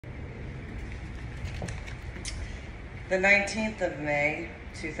the 19th of May,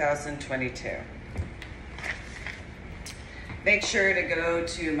 2022. Make sure to go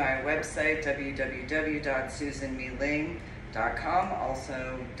to my website, www.susanmeling.com,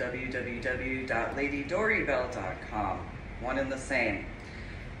 also www.ladydorybell.com, one and the same.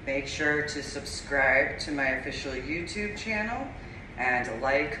 Make sure to subscribe to my official YouTube channel and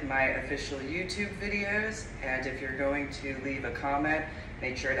like my official YouTube videos. And if you're going to leave a comment,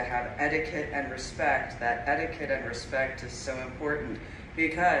 make sure to have etiquette and respect. That etiquette and respect is so important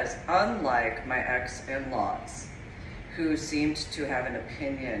because unlike my ex-in-laws, who seemed to have an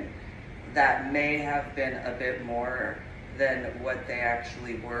opinion that may have been a bit more than what they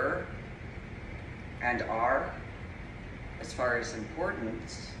actually were and are, as far as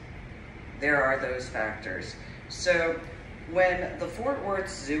importance, there are those factors. So when the Fort Worth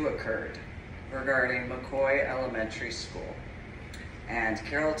Zoo occurred regarding McCoy Elementary School and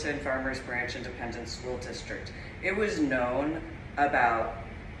Carrollton Farmers Branch Independent School District, it was known about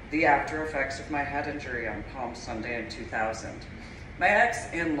the after effects of my head injury on Palm Sunday in 2000. My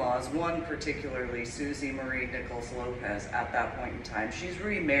ex-in-laws, one particularly, Susie Marie Nichols Lopez, at that point in time, she's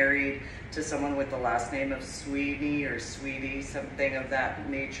remarried to someone with the last name of Sweeney or Sweetie, something of that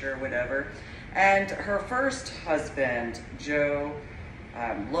nature, whatever. And her first husband, Joe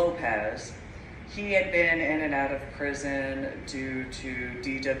Lopez, he had been in and out of prison due to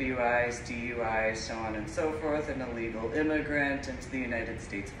DWIs, DUIs, so on and so forth, an illegal immigrant into the United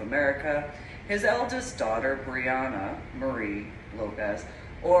States of America. His eldest daughter, Brianna Marie Lopez,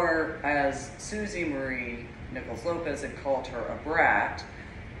 or as Susie Marie Nichols Lopez had called her, a brat,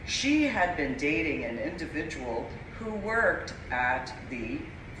 she had been dating an individual who worked at the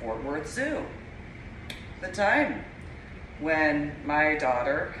Fort Worth Zoo. The time when my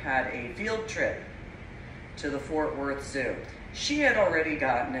daughter had a field trip to the Fort Worth Zoo. She had already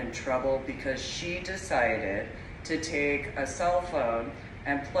gotten in trouble because she decided to take a cell phone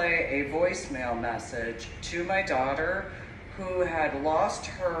and play a voicemail message to my daughter, who had lost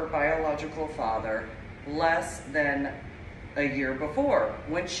her biological father less than a year before.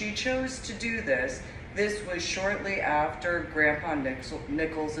 When she chose to do this, this was shortly after Grandpa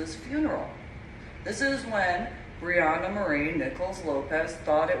Nichols' funeral. This is when Brianna Marie Nichols Lopez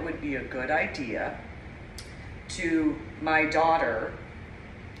thought it would be a good idea to my daughter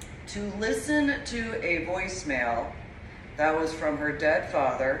to listen to a voicemail that was from her dead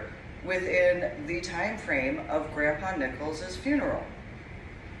father within the time frame of Grandpa Nichols' funeral,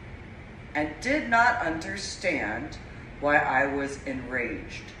 and did not understand why I was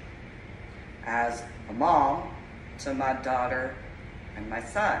enraged as a mom to my daughter and my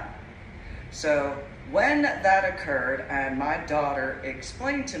son. So when that occurred and my daughter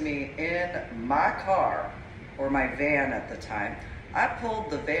explained to me in my car, or my van at the time, I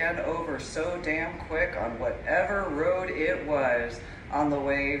pulled the van over so damn quick on whatever road it was on the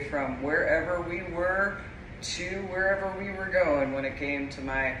way from wherever we were to wherever we were going when it came to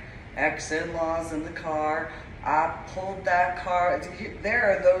my ex-in-laws in the car. I pulled that car.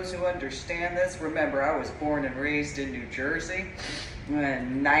 There are those who understand this. Remember, I was born and raised in New Jersey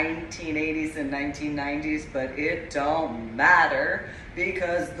in 1980s and 1990s, but it don't matter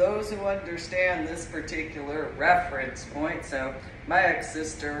because those who understand this particular reference point. So my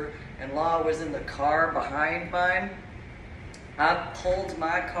ex-sister-in-law was in the car behind mine. I pulled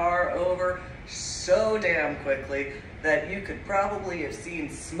my car over so damn quickly that you could probably have seen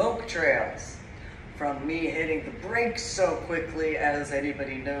smoke trails from me hitting the brakes so quickly. As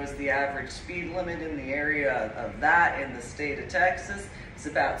anybody knows, the average speed limit in the area of that in the state of Texas is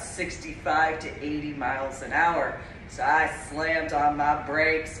about 65 to 80 miles an hour. So I slammed on my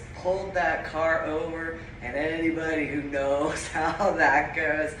brakes, pulled that car over, and anybody who knows how that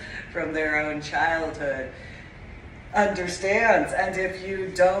goes from their own childhood understands. And if you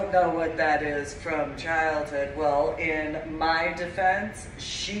don't know what that is from childhood, well, in my defense,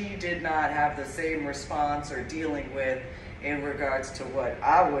 she did not have the same response or dealing with in regards to what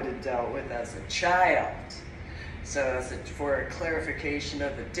I would have dealt with as a child. So for a clarification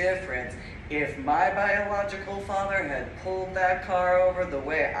of the difference, if my biological father had pulled that car over the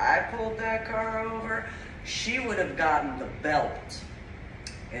way I pulled that car over, she would have gotten the belt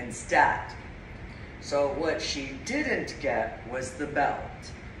instead. So what she didn't get was the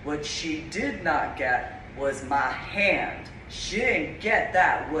belt. What she did not get was my hand. She didn't get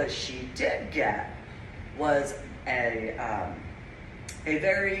that. What she did get was a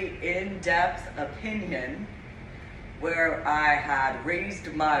very in-depth opinion where I had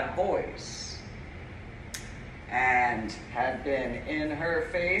raised my voice and had been in her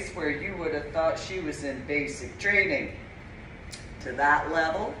face where you would have thought she was in basic training to that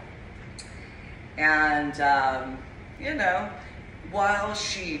level. And you know, while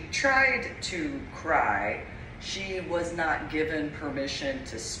she tried to cry, she was not given permission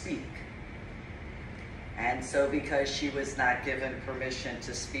to speak. And so because she was not given permission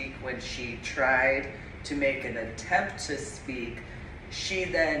to speak when she tried to make an attempt to speak, she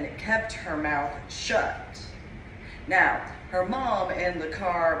then kept her mouth shut. Now, her mom in the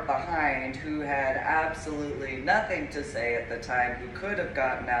car behind, who had absolutely nothing to say at the time, who could have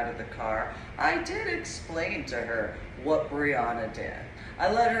gotten out of the car, I did explain to her what Brianna did.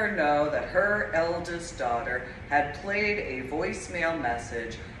 I let her know that her eldest daughter had played a voicemail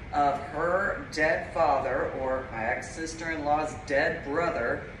message of her dead father, or my ex-sister-in-law's dead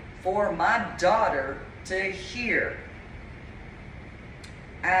brother, for my daughter to hear.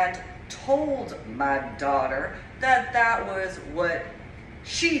 And told my daughter that that was what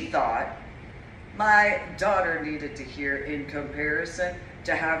she thought my daughter needed to hear in comparison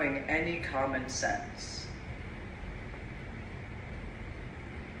to having any common sense.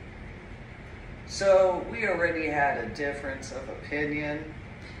 So we already had a difference of opinion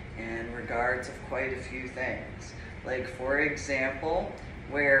in regards of quite a few things. Like, for example,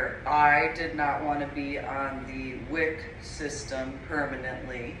 where I did not want to be on the WIC system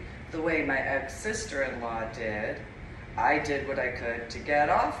permanently the way my ex-sister-in-law did. I did what I could to get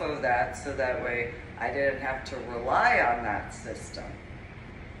off of that so that way I didn't have to rely on that system,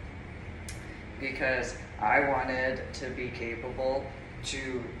 because I wanted to be capable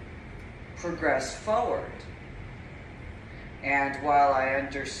to progress forward. And while I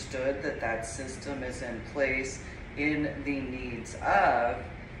understood that that system is in place in the needs of,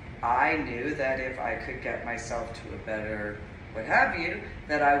 I knew that if I could get myself to a better what have you,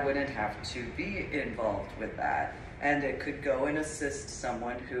 that I wouldn't have to be involved with that. And it could go and assist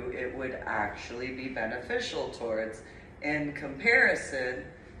someone who it would actually be beneficial towards in comparison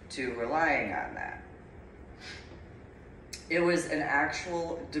to relying on that. It was an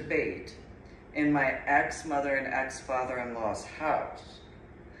actual debate in my ex-mother and ex-father-in-law's house,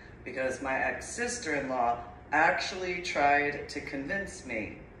 because my ex-sister-in-law actually tried to convince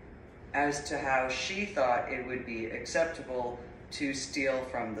me as to how she thought it would be acceptable to steal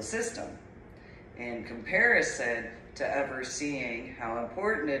from the system, in comparison to ever seeing how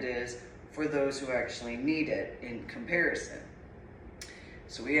important it is for those who actually need it in comparison.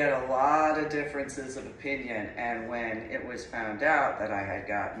 So we had a lot of differences of opinion, and when it was found out that I had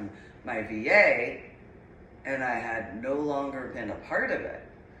gotten my VA and I had no longer been a part of it,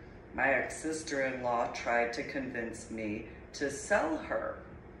 my ex-sister-in-law tried to convince me to sell her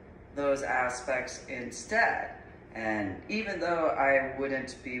those aspects instead. And even though I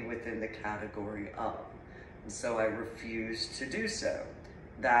wouldn't be within the category of, so I refused to do so.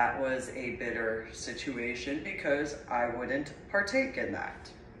 That was a bitter situation because I wouldn't partake in that.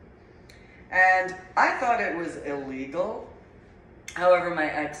 And I thought it was illegal. However, my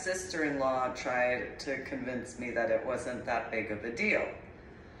ex-sister-in-law tried to convince me that it wasn't that big of a deal.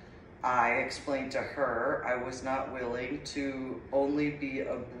 I explained to her I was not willing to only be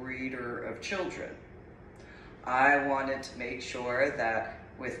a breeder of children. I wanted to make sure that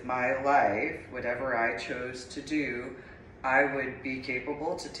with my life, whatever I chose to do, I would be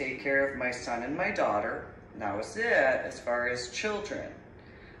capable to take care of my son and my daughter. That was it as far as children.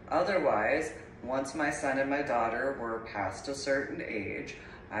 Otherwise, once my son and my daughter were past a certain age,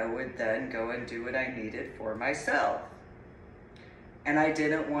 I would then go and do what I needed for myself. And I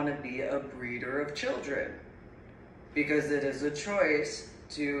didn't want to be a breeder of children, because it is a choice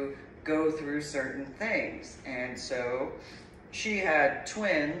to go through certain things. And so she had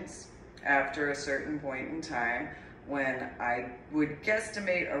twins after a certain point in time, when I would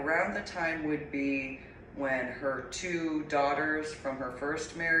guesstimate around the time would be when her two daughters from her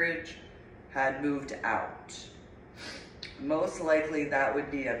first marriage had moved out. Most likely that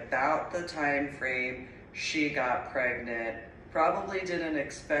would be about the time frame she got pregnant. Probably didn't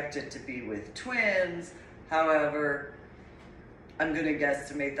expect it to be with twins. However, I'm going to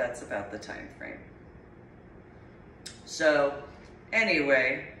guesstimate that's about the time frame. So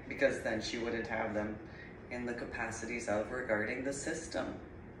anyway, because then she wouldn't have them in the capacities of regarding the system.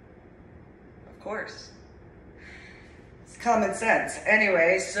 Of course. It's common sense.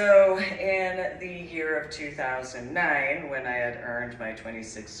 Anyway, so in the year of 2009, when I had earned my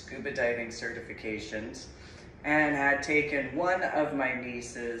 26 scuba diving certifications and had taken one of my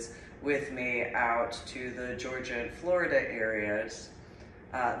nieces with me out to the Georgia and Florida areas,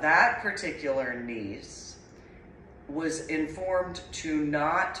 that particular niece was informed to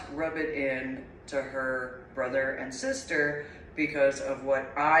not rub it in to her brother and sister because of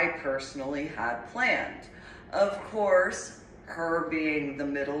what I personally had planned. Of course, her being the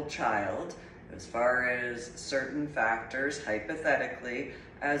middle child, as far as certain factors, hypothetically,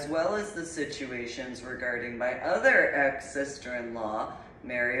 as well as the situations regarding my other ex-sister-in-law,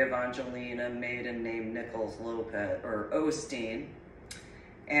 Mary Evangelina, maiden name Nichols Lopez, or Osteen,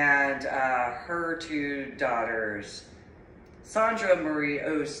 and her two daughters, Sandra Marie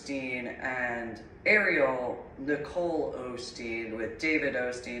Osteen and Ariel Nicole Osteen, with David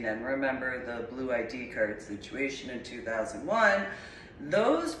Osteen, and remember the blue ID card situation in 2001,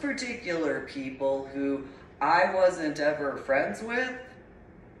 those particular people who I wasn't ever friends with,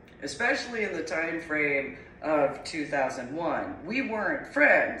 especially in the time frame of 2001, we weren't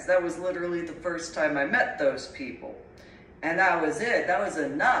friends. That was literally the first time I met those people. And that was it. That was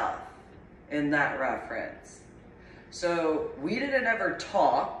enough in that reference. So we didn't ever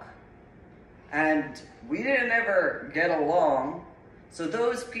talk, and we didn't ever get along. So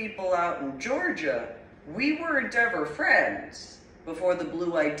those people out in Georgia, we weren't ever friends before the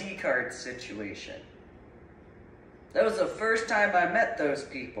blue ID card situation. That was the first time I met those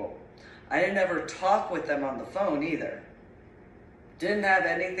people. I didn't ever talk with them on the phone either. Didn't have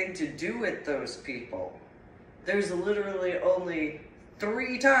anything to do with those people. There's literally only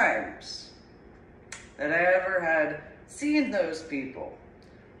 3 times that I ever had seen those people.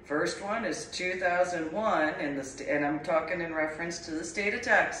 First one is 2001 and I'm talking in reference to the state of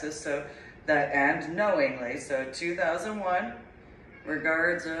Texas, so that, and knowingly, so 2001,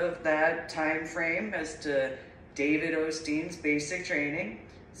 regards of that time frame as to David Osteen's basic training.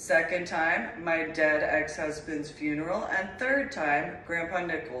 Second time, my dead ex-husband's funeral, and third time, Grandpa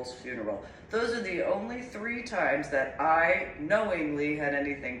Nichols' funeral. Those are the only 3 times that I knowingly had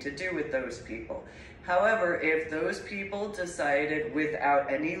anything to do with those people. However, if those people decided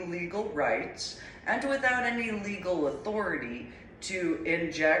without any legal rights and without any legal authority to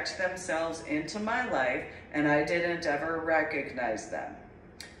inject themselves into my life, and I didn't ever recognize them,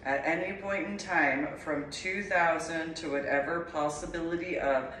 at any point in time from 2000 to whatever possibility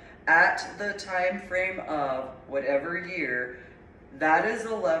of, at the time frame of whatever year, that is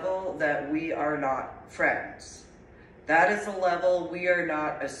a level that we are not friends. That is a level we are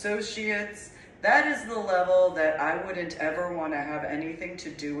not associates. That is the level that I wouldn't ever want to have anything to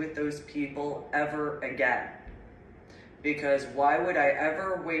do with those people ever again. Because why would I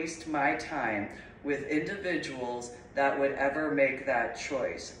ever waste my time with individuals that would ever make that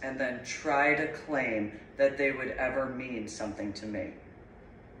choice and then try to claim that they would ever mean something to me?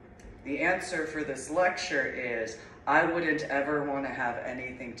 The answer for this lecture is I wouldn't ever want to have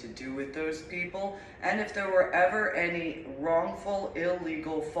anything to do with those people, and if there were ever any wrongful,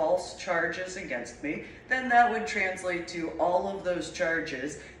 illegal, false charges against me, then that would translate to all of those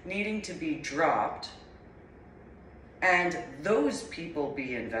charges needing to be dropped and those people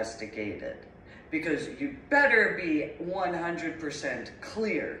be investigated. Because you better be 100%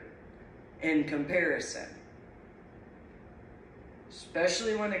 clear in comparison.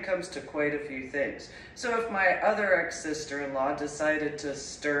 Especially when it comes to quite a few things. So if my other ex-sister-in-law decided to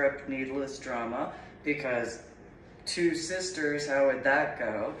stir up needless drama, because 2 sisters, how would that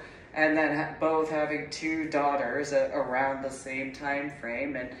go? And then both having 2 daughters around the same time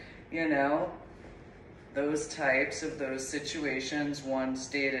frame, and you know, those types of those situations, one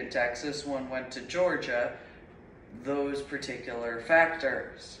stayed in Texas, one went to Georgia, those particular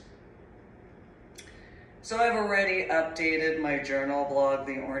factors. So I've already updated my journal blog,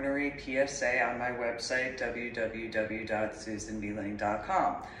 The Ornery PSA, on my website,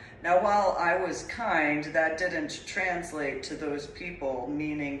 www.susanbelane.com. Now, while I was kind, that didn't translate to those people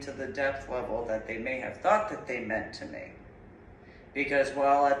meaning to the depth level that they may have thought that they meant to me. Because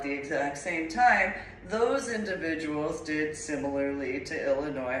while at the exact same time, those individuals did similarly to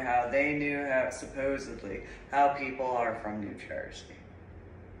Illinois, how they knew how, supposedly, how people are from New Jersey.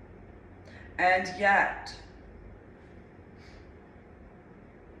 And yet,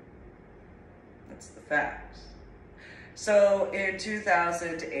 that's the facts. So in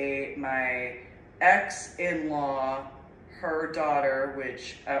 2008, my ex-in-law, her daughter,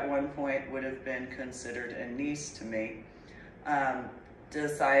 which at one point would have been considered a niece to me,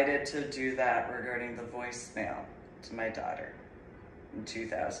 decided to do that regarding the voicemail to my daughter in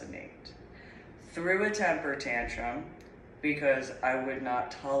 2008. Threw a temper tantrum because I would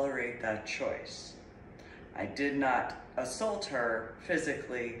not tolerate that choice. I did not assault her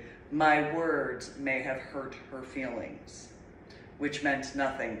physically. My words may have hurt her feelings, which meant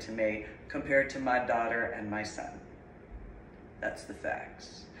nothing to me compared to my daughter and my son. That's the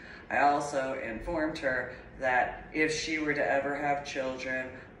facts. I also informed her that if she were to ever have children,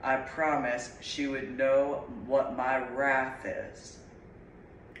 I promise she would know what my wrath is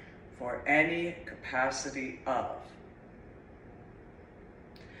for any capacity of.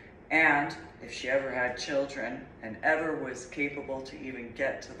 And if she ever had children and ever was capable to even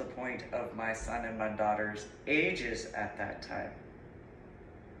get to the point of my son and my daughter's ages at that time,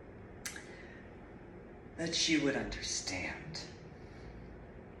 that she would understand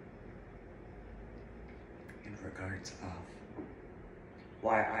in regards of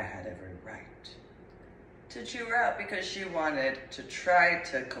why I had every right to chew her out, because she wanted to try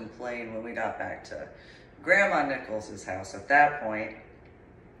to complain when we got back to Grandma Nichols' house at that point,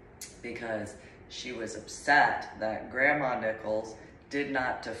 because she was upset that Grandma Nichols did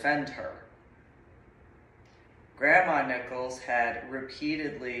not defend her. Grandma Nichols had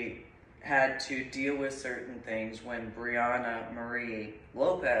repeatedly had to deal with certain things when Brianna Marie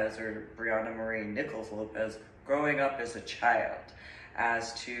Lopez, or Brianna Marie Nichols Lopez, growing up as a child,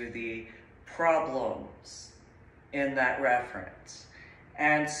 as to the problems in that reference.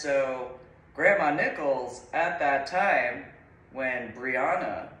 And so Grandma Nichols, at that time, when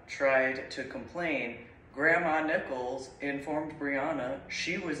Brianna tried to complain, Grandma Nichols informed Brianna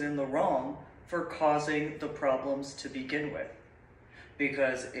she was in the wrong for causing the problems to begin with.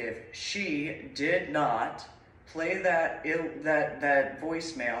 Because if she did not play that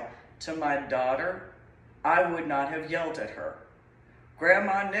voicemail to my daughter, I would not have yelled at her.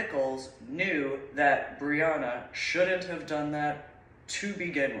 Grandma Nichols knew that Brianna shouldn't have done that to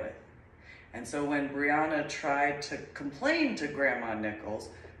begin with. And so when Brianna tried to complain to Grandma Nichols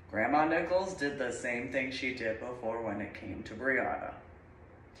did the same thing she did before when it came to Brianna.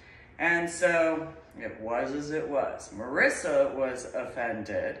 And so it was as it was. Marissa was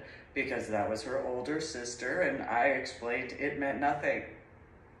offended because that was her older sister, and I explained it meant nothing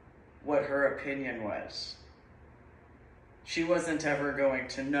what her opinion was. She wasn't ever going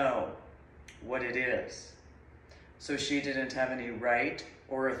to know what it is. So she didn't have any right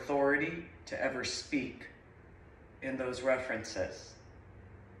or authority to ever speak in those references.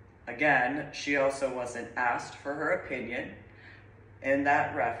 Again, she also wasn't asked for her opinion in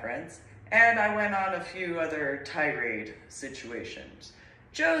that reference, and I went on a few other tirade situations.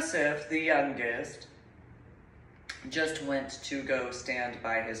 Joseph, the youngest, just went to go stand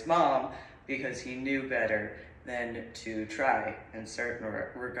by his mom because he knew better than to try in certain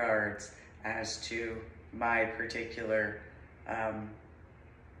regards as to my particular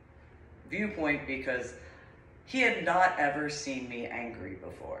viewpoint, because he had not ever seen me angry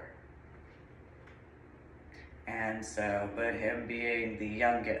before. And so, but him being the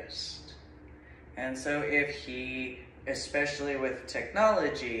youngest. And so if he, especially with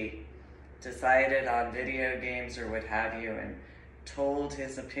technology, decided on video games or what have you and told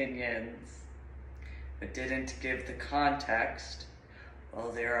his opinions, but didn't give the context,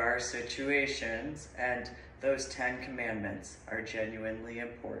 well, there are situations, and those 10 commandments are genuinely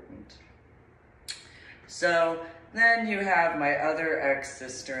important. So then you have my other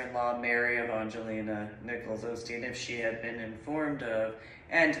ex-sister-in-law, Mary Evangelina Nichols Osteen, if she had been informed of,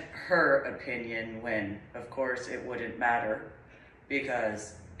 and her opinion when, of course, it wouldn't matter,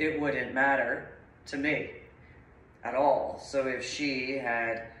 because it wouldn't matter to me at all. So if she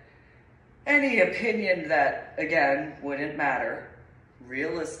had any opinion that, again, wouldn't matter,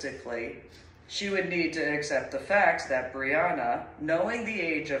 realistically, she would need to accept the fact that Brianna, knowing the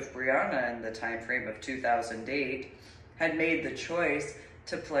age of Brianna in the time frame of 2008, had made the choice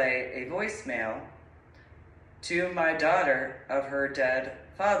to play a voicemail to my daughter of her dead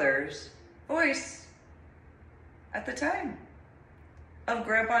father's voice at the time of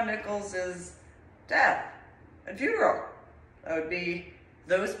Grandpa Nichols' death and funeral. That would be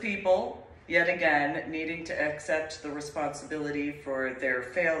those people, yet again, needing to accept the responsibility for their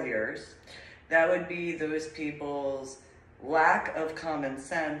failures. That would be those people's lack of common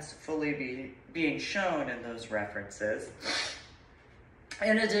sense fully being shown in those references.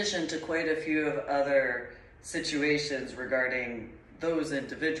 In addition to quite a few of other situations regarding those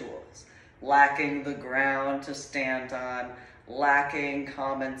individuals, lacking the ground to stand on, lacking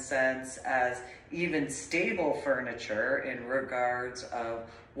common sense as even stable furniture in regards of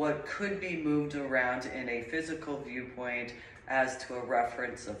what could be moved around in a physical viewpoint as to a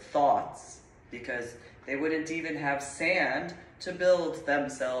reference of thoughts, because they wouldn't even have sand to build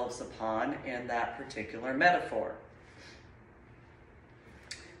themselves upon in that particular metaphor.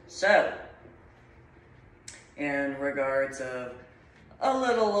 So, in regards of a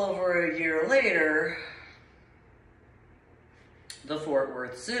little over a year later, the Fort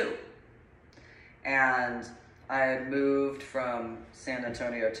Worth Zoo. And I had moved from San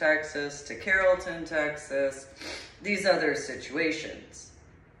Antonio, Texas to Carrollton, Texas, these other situations.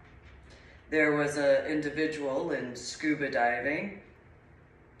 There was an individual in scuba diving,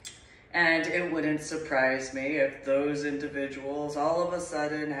 And it wouldn't surprise me if those individuals all of a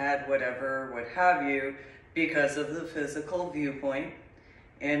sudden had whatever, what have you, because of the physical viewpoint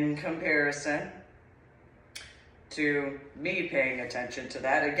in comparison to me paying attention to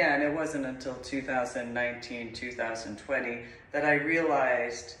that. Again, it wasn't until 2019, 2020 that I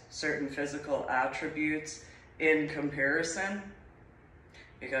realized certain physical attributes in comparison,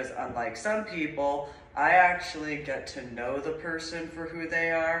 because unlike some people, I actually get to know the person for who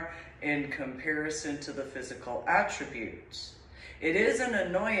they are in comparison to the physical attributes. It is an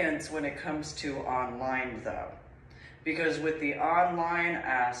annoyance when it comes to online though, because with the online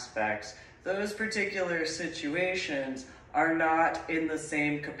aspects, those particular situations are not in the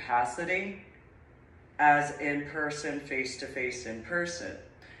same capacity as in person, face-to-face in person.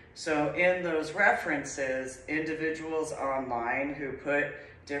 So in those references, individuals online who put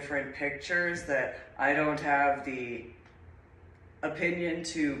different pictures that I don't have the opinion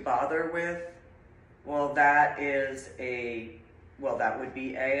to bother with, well, that would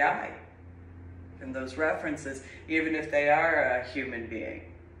be AI in those references, even if they are a human being,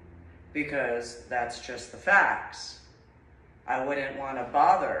 because that's just the facts. I wouldn't want to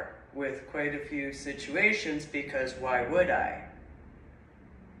bother with quite a few situations, because why would I?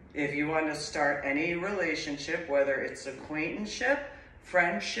 If you want to start any relationship, whether it's acquaintanceship,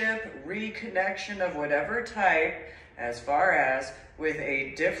 friendship, reconnection of whatever type, as far as with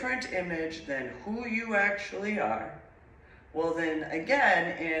a different image than who you actually are, well then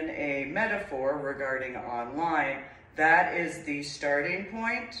again, in a metaphor regarding online, that is the starting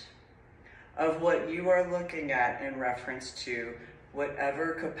point of what you are looking at in reference to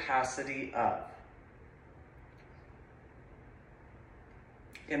whatever capacity of,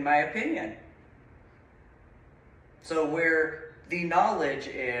 in my opinion. So where the knowledge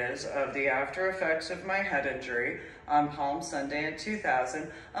is of the after effects of my head injury on Palm Sunday in 2000,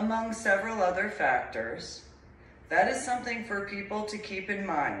 among several other factors, that is something for people to keep in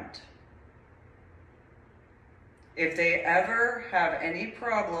mind. If they ever have any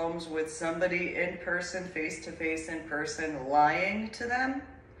problems with somebody in person, face-to-face in person, lying to them,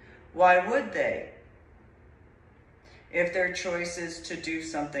 why would they? If their choice is to do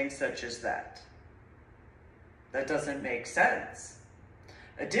something such as that. That doesn't make sense.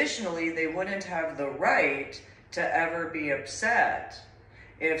 Additionally, they wouldn't have the right to ever be upset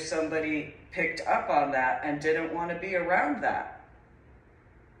if somebody picked up on that and didn't want to be around that.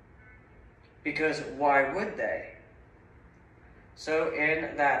 Because why would they? So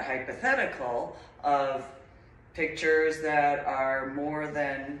in that hypothetical of pictures that are more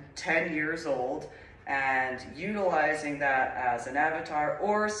than 10 years old and utilizing that as an avatar,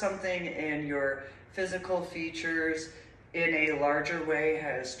 or something in your physical features in a larger way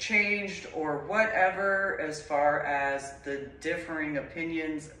has changed, or whatever, as far as the differing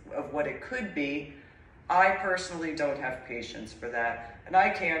opinions of what it could be, I personally don't have patience for that, and I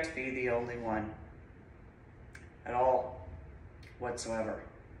can't be the only one at all, whatsoever.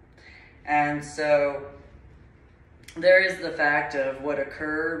 And so there is the fact of what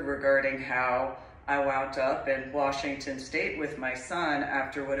occurred regarding how I wound up in Washington State with my son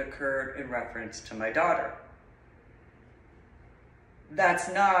after what occurred in reference to my daughter. That's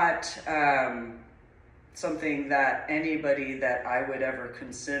not something that anybody that I would ever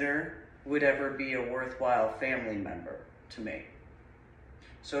consider would ever be a worthwhile family member to me.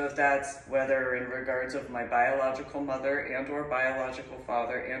 So if that's whether in regards of my biological mother and or biological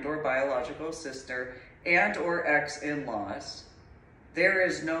father and or biological sister and or ex-in-laws, there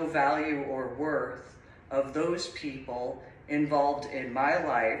is no value or worth of those people involved in my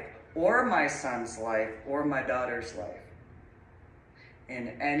life or my son's life or my daughter's life in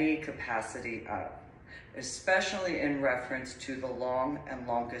any capacity of, especially in reference to the long and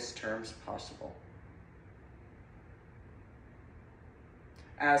longest terms possible,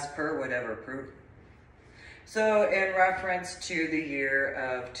 as per whatever proof. So in reference to the year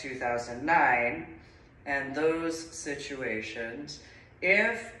of 2009 and those situations,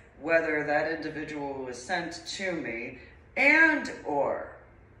 if whether that individual was sent to me and or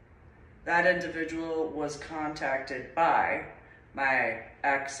that individual was contacted by my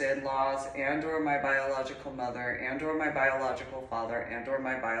ex-in-laws and or my biological mother and or my biological father and or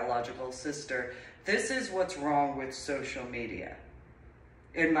my biological sister, this is what's wrong with social media,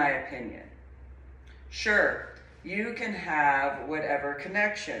 in my opinion. Sure, you can have whatever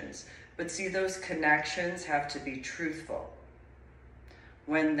connections, but see, those connections have to be truthful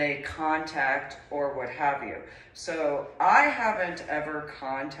when they contact or what have you. So I haven't ever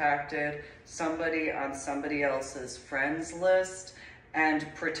contacted somebody on somebody else's friends list and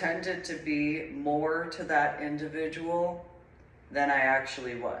pretended to be more to that individual than I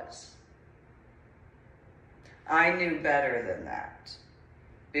actually was. I knew better than that,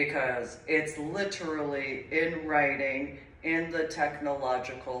 because it's literally in writing in the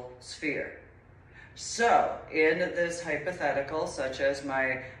technological sphere. So, in this hypothetical, such as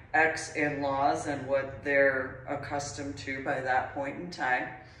my ex-in-laws and what they're accustomed to by that point in time,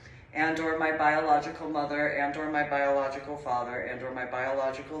 and or my biological mother, and or my biological father, and or my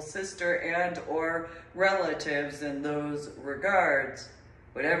biological sister, and or relatives in those regards,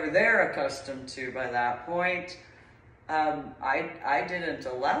 whatever they're accustomed to by that point, I didn't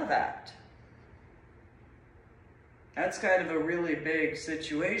allow that. That's kind of a really big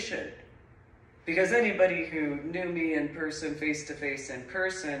situation, because anybody who knew me in person, face-to-face in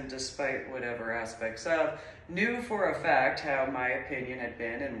person, despite whatever aspects of, knew for a fact how my opinion had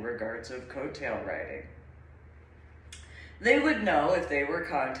been in regards of coattail writing. They would know if they were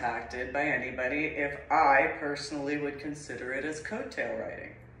contacted by anybody if I personally would consider it as coattail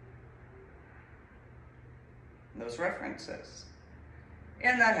writing. Those references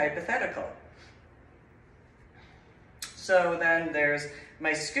in that hypothetical. So then there's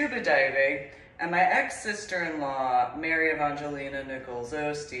my scuba diving, and my ex-sister-in-law, Mary Evangelina Nichols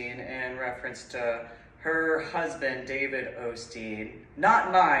Osteen, in reference to her husband, David Osteen,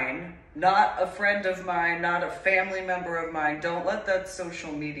 not mine, not a friend of mine, not a family member of mine. Don't let that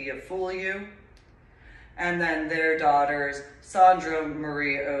social media fool you. And then their daughters, Sandra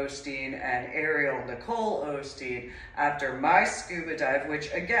Marie Osteen and Ariel Nicole Osteen, after my scuba dive,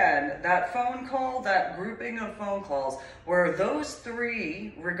 which again, that phone call, that grouping of phone calls, were those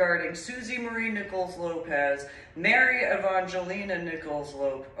three regarding Susie Marie Nichols Lopez, Mary Evangelina Nichols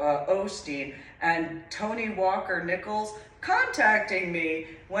Osteen, and Tony Walker Nichols, contacting me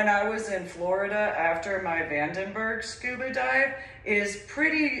when I was in Florida after my Vandenberg scuba dive, is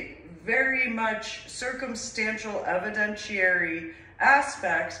very much circumstantial evidentiary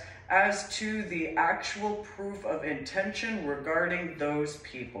aspects as to the actual proof of intention regarding those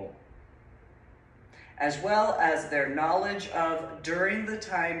people, as well as their knowledge of during the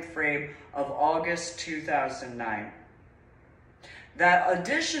time frame of August 2009. That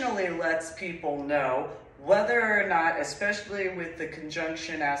additionally lets people know whether or not, especially with the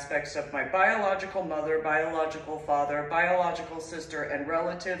conjunction aspects of my biological mother, biological father, biological sister, and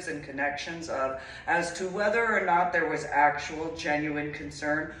relatives and connections of, as to whether or not there was actual genuine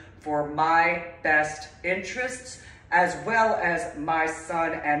concern for my best interests, as well as my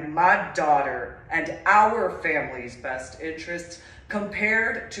son and my daughter and our family's best interests,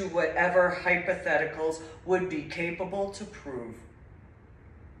 compared to whatever hypotheticals would be capable to prove.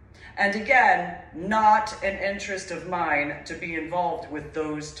 And again, not an interest of mine to be involved with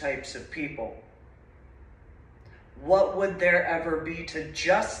those types of people. What would there ever be to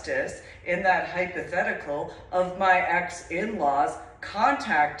justice in that hypothetical of my ex-in-laws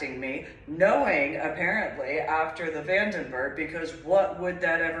contacting me, knowing apparently after the Vandenberg, because what would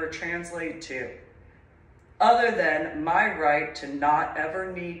that ever translate to? Other than my right to not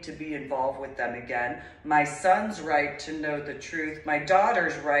ever need to be involved with them again, my son's right to know the truth, my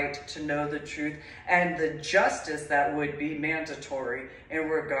daughter's right to know the truth, and the justice that would be mandatory in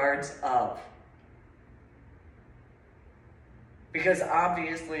regards of. Because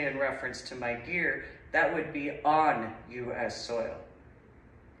obviously in reference to my gear, that would be on U.S. soil,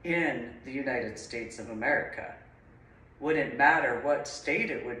 in the United States of America. Wouldn't matter what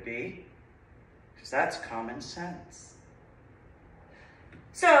state it would be, because that's common sense.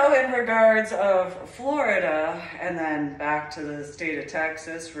 So in regards of Florida, and then back to the state of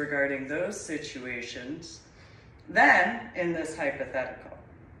Texas regarding those situations, then in this hypothetical,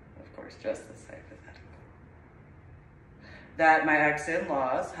 of course, just this hypothetical, that my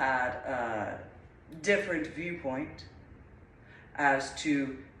ex-in-laws had a different viewpoint as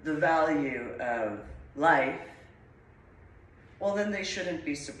to the value of life, well, then they shouldn't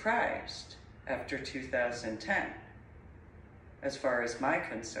be surprised after 2010, as far as my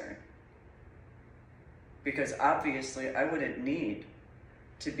concern. Because obviously I wouldn't need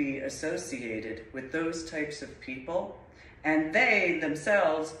to be associated with those types of people, and they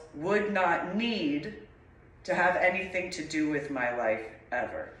themselves would not need to have anything to do with my life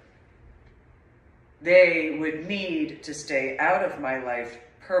ever. They would need to stay out of my life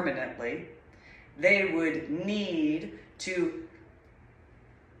permanently. They would need to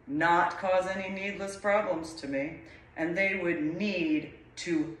not cause any needless problems to me, and they would need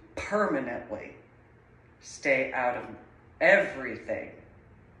to permanently stay out of everything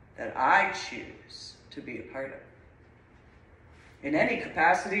that I choose to be a part of, in any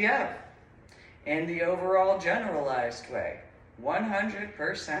capacity of, in the overall generalized way,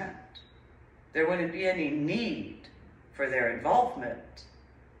 100%. There wouldn't be any need for their involvement,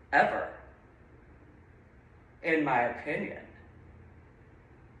 ever. in my opinion.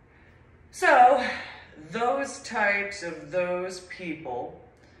 So, those types of those people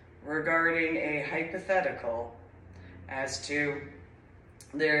regarding a hypothetical as to,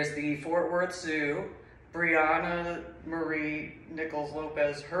 there's the Fort Worth Zoo, Brianna Marie Nichols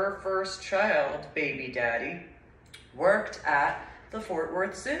Lopez, her first child, baby daddy, worked at the Fort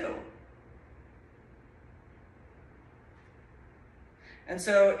Worth Zoo. And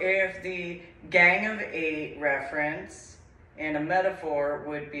so if the Gang of Eight reference and a metaphor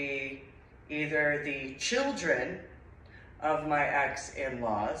would be either the children of my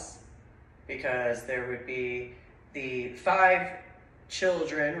ex-in-laws, because there would be the 5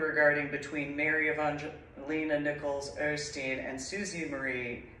 children regarding between Mary Evangelina Nichols Osteen and Susie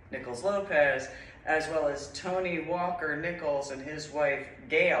Marie Nichols Lopez, as well as Tony Walker Nichols and his wife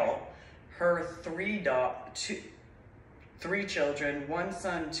Gail, her 3 children, 1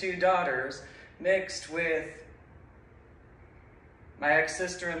 son, 2 daughters, mixed with my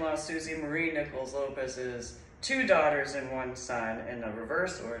ex-sister-in-law Susie Marie Nichols Lopez's 2 daughters and 1 son in the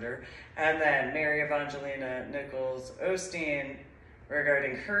reverse order, and then Mary Evangelina Nichols Osteen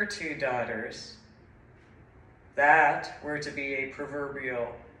regarding her 2 daughters. That were to be a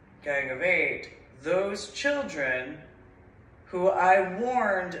proverbial gang of 8. Those children who I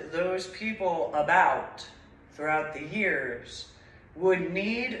warned those people about throughout the years would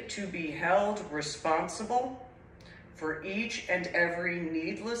need to be held responsible for each and every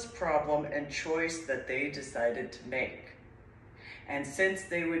needless problem and choice that they decided to make. And since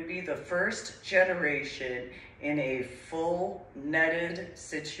they would be the first generation in a full netted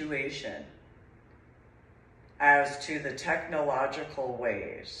situation as to the technological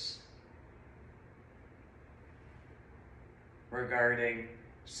ways regarding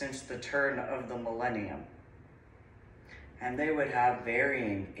since the turn of the millennium, and they would have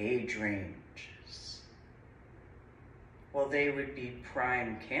varying age ranges, well, they would be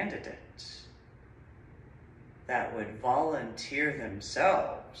prime candidates that would volunteer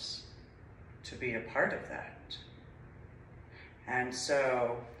themselves to be a part of that. And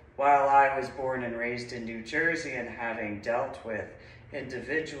so, while I was born and raised in New Jersey and having dealt with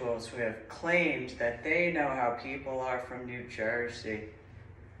individuals who have claimed that they know how people are from New Jersey,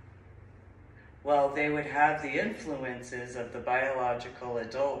 well, they would have the influences of the biological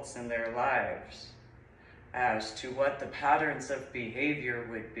adults in their lives as to what the patterns of behavior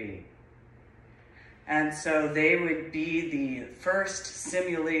would be. And so they would be the first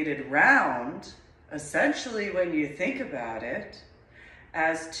simulated round, essentially, when you think about it,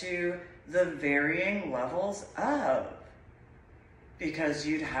 as to the varying levels of, because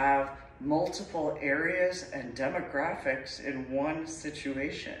you'd have multiple areas and demographics in one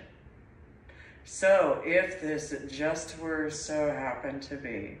situation. So if this just were so happened to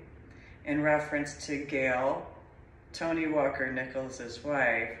be in reference to Gail, Tony Walker Nichols'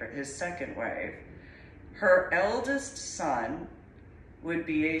 wife, or his second wife, her eldest son would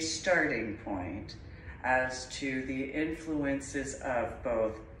be a starting point as to the influences of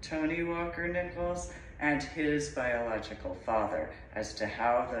both Tony Walker Nichols and his biological father, as to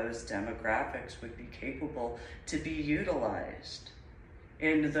how those demographics would be capable to be utilized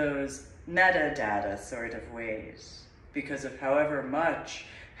in those metadata sort of ways, because of however much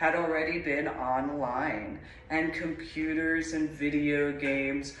had already been online, and computers and video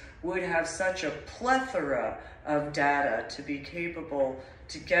games would have such a plethora of data to be capable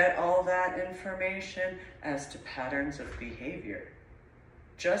to get all that information as to patterns of behavior,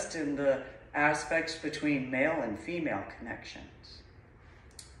 just in the aspects between male and female connections.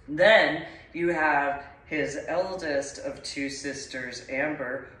 Then you have his eldest of 2 sisters,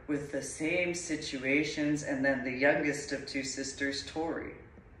 Amber, with the same situations, and then the youngest of 2 sisters, Tori.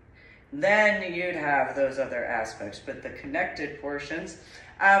 Then you'd have those other aspects, but the connected portions,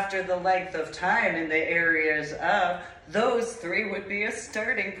 after the length of time in the areas of, those 3 would be a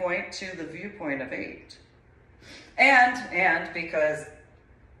starting point to the viewpoint of 8. And because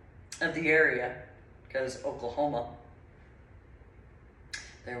of the area, because Oklahoma,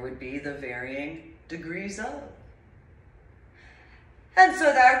 there would be the varying degrees of. And so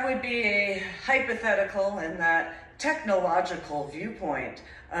that would be a hypothetical and that technological viewpoint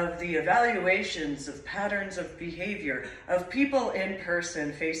of the evaluations of patterns of behavior of people in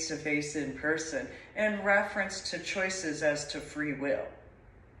person, face-to-face in person, in reference to choices as to free will.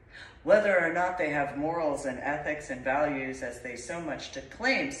 Whether or not they have morals and ethics and values as they so much to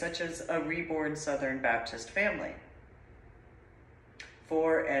claim, such as a reborn Southern Baptist family,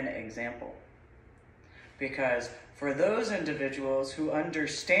 for an example. Because for those individuals who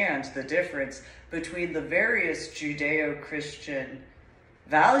understand the difference between the various Judeo-Christian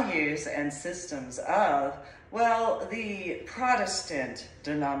values and systems of Well, the Protestant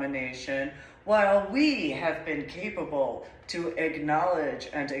denomination, while we have been capable to acknowledge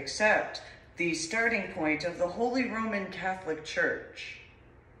and accept the starting point of the Holy Roman Catholic Church,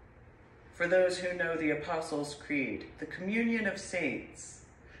 for those who know the Apostles' Creed, the communion of saints,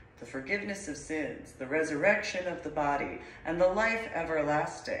 the forgiveness of sins, the resurrection of the body, and the life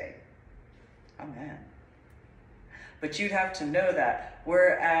everlasting. Amen. But you'd have to know that,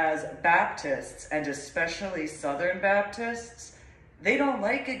 whereas Baptists, and especially Southern Baptists, they don't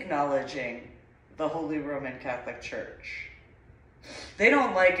like acknowledging the Holy Roman Catholic Church. They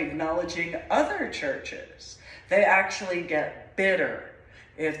don't like acknowledging other churches. They actually get bitter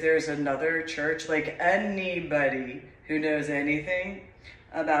if there's another church, like anybody who knows anything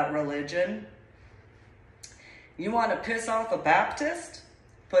about religion. You want to piss off a Baptist?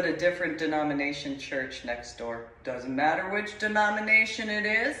 Put a different denomination church next door. Doesn't matter which denomination it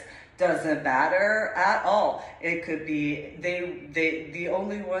is. Doesn't matter at all. It could be, the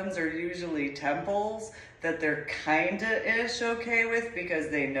only ones are usually temples that they're kinda-ish okay with because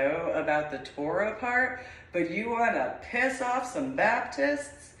they know about the Torah part. But you want to piss off some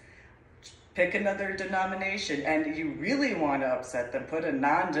Baptists? Pick another denomination. And you really want to upset them, put a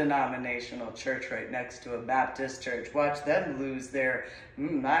non-denominational church right next to a Baptist church. Watch them lose their,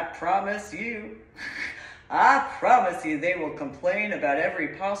 I promise you. I promise you they will complain about every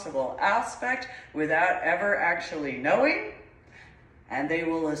possible aspect without ever actually knowing. And they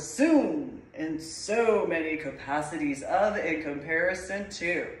will assume in so many capacities of in comparison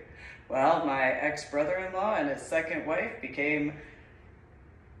to. Well, my ex-brother-in-law and his second wife became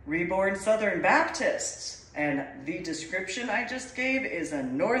reborn Southern Baptists. And the description I just gave is a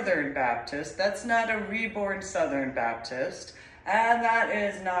Northern Baptist. That's not a reborn Southern Baptist. And that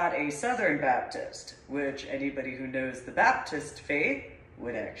is not a Southern Baptist, which anybody who knows the Baptist faith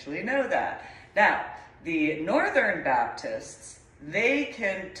would actually know that. Now, the Northern Baptists, they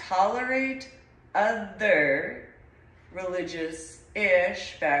can tolerate other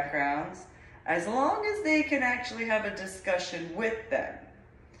religious-ish backgrounds as long as they can actually have a discussion with them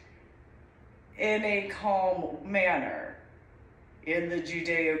in a calm manner, in the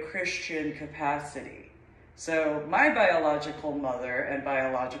Judeo-Christian capacity. So my biological mother and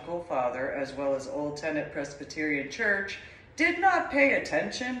biological father, as well as Old Tenet Presbyterian Church, did not pay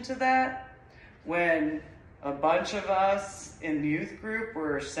attention to that when a bunch of us in youth group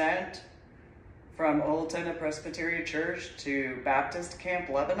were sent from Old Tenet Presbyterian Church to Baptist Camp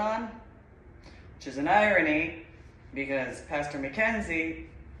Lebanon, which is an irony because Pastor Mackenzie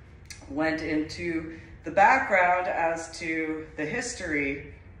went into the background as to the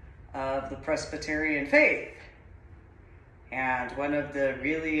history of the Presbyterian faith. And one of the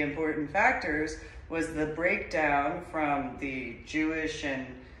really important factors was the breakdown from the Jewish and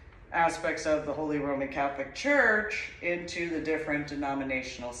aspects of the Holy Roman Catholic Church into the different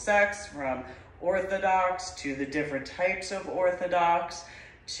denominational sects, from Orthodox to the different types of Orthodox,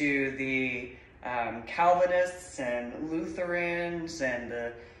 to the Calvinists and Lutherans and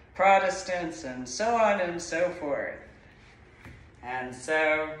the Protestants and so on and so forth. And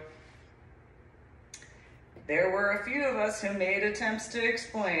so there were a few of us who made attempts to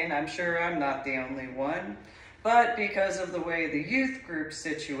explain. I'm sure I'm not the only one. But because of the way the youth group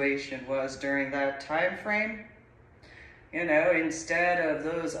situation was during that time frame, you know, instead of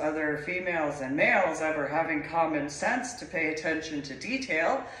those other females and males ever having common sense to pay attention to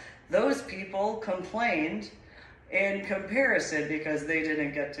detail, those people complained in comparison because they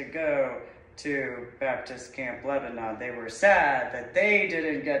didn't get to go to Baptist Camp Lebanon. They were sad that they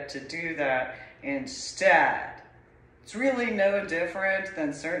didn't get to do that instead. It's really no different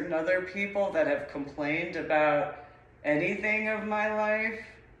than certain other people that have complained about anything of my life,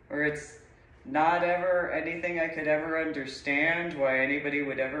 or it's not ever anything I could ever understand why anybody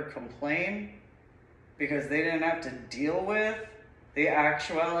would ever complain, because they didn't have to deal with the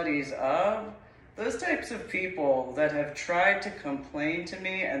actualities of. Those types of people that have tried to complain to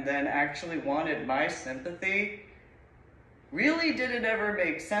me and then actually wanted my sympathy really didn't ever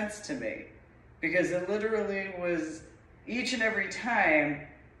make sense to me, because it literally was each and every time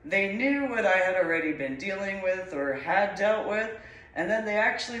they knew what I had already been dealing with or had dealt with, and then they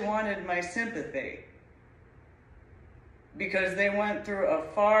actually wanted my sympathy because they went through a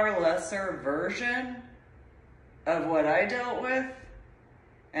far lesser version of what I dealt with.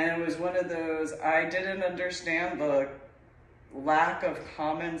 And it was one of those, I didn't understand the lack of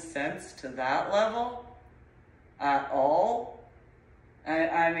common sense to that level at all.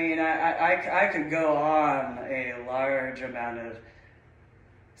 I mean, I could go on a large amount of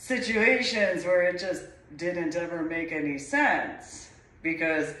situations where it just didn't ever make any sense,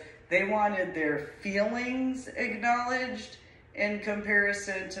 because They wanted their feelings acknowledged in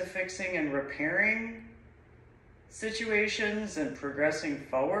comparison to fixing and repairing situations and progressing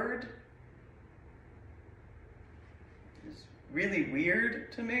forward. It's really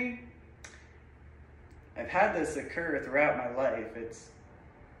weird to me. I've had this occur throughout my life. It's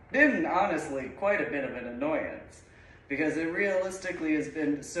been honestly quite a bit of an annoyance because it realistically has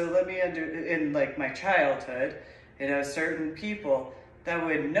been, so let me in like my childhood, certain people that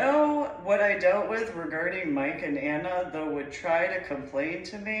would know what I dealt with regarding Mike and Anna, though would try to complain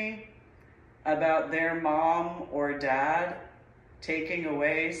to me about their mom or dad taking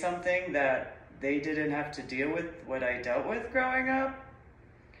away something that they didn't have to deal with what I dealt with growing up.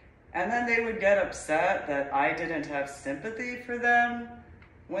 And then they would get upset that I didn't have sympathy for them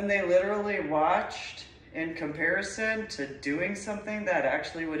when they literally watched in comparison to doing something that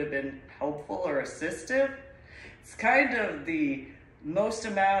actually would have been helpful or assistive. It's kind of the most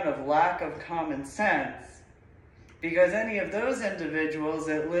amount of lack of common sense, because any of those individuals,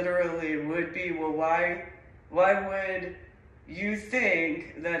 it literally would be, well, why would you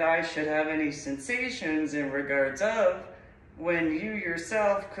think that I should have any sensations in regards of when you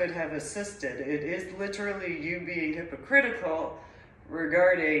yourself could have assisted? It is literally you being hypocritical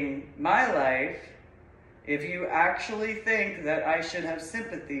regarding my life if you actually think that I should have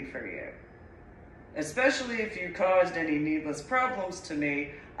sympathy for you. Especially if you caused any needless problems to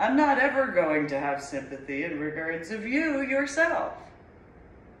me, I'm not ever going to have sympathy in regards of you yourself.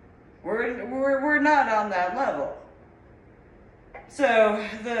 We're not on that level. So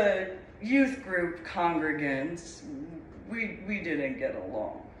the youth group congregants, we didn't get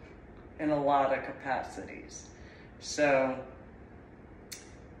along in a lot of capacities. So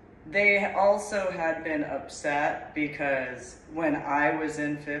they also had been upset because when I was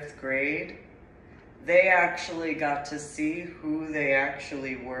in 5th grade, they actually got to see who they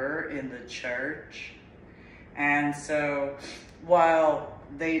actually were in the church. And so while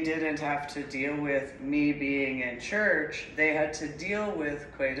they didn't have to deal with me being in church, they had to deal with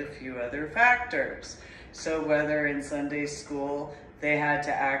quite a few other factors. So whether in Sunday school they had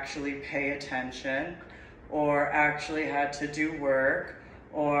to actually pay attention, or actually had to do work,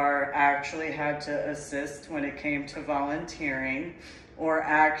 or actually had to assist when it came to volunteering, or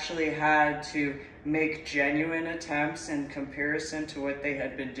actually had to make genuine attempts in comparison to what they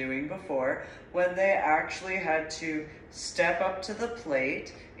had been doing before, when they actually had to step up to the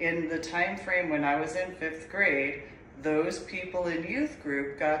plate in the time frame when I was in 5th grade, those people in youth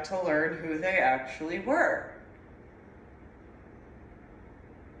group got to learn who they actually were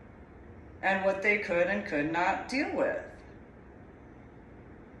and what they could and could not deal with.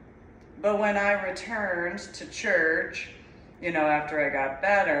 But when I returned to church, after I got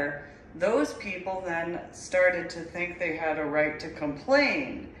better, those people then started to think they had a right to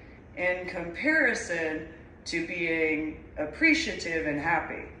complain in comparison to being appreciative and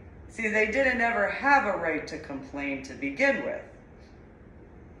happy. See, they didn't ever have a right to complain to begin with.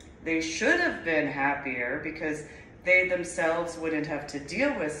 They should have been happier because they themselves wouldn't have to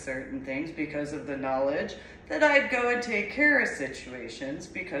deal with certain things because of the knowledge that I'd go and take care of situations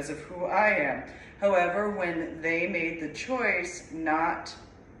because of who I am. However, when they made the choice not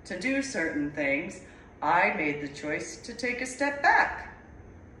to do certain things, I made the choice to take a step back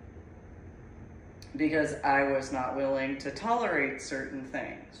because I was not willing to tolerate certain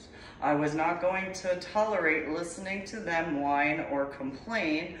things. I was not going to tolerate listening to them whine or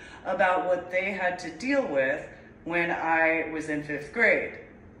complain about what they had to deal with when I was in 5th grade.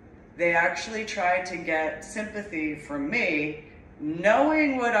 They actually tried to get sympathy from me,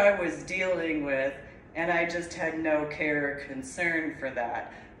 knowing what I was dealing with, and I just had no care or concern for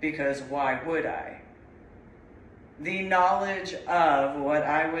that, because why would I? The knowledge of what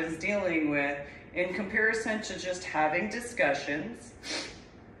I was dealing with in comparison to just having discussions,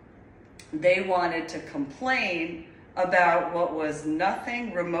 they wanted to complain about what was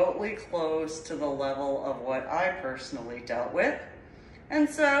nothing remotely close to the level of what I personally dealt with. And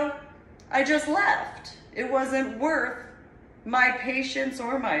so I just left. It wasn't worth my patience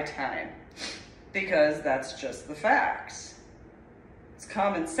or my time because that's just the facts. It's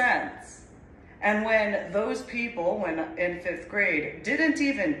common sense. And when those people, when in 5th grade, didn't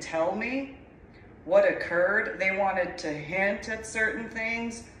even tell me what occurred, they wanted to hint at certain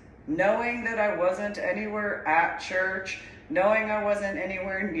things, knowing that I wasn't anywhere at church, knowing I wasn't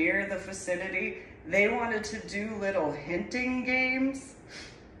anywhere near the vicinity, they wanted to do little hinting games.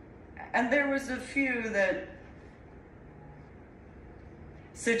 And there was a few that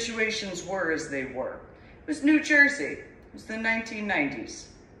situations were as they were. It was New Jersey. It was the 1990s.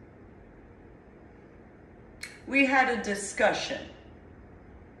 We had a discussion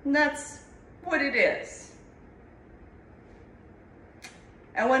And that's what it is.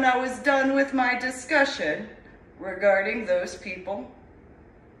 And when I was done with my discussion regarding those people,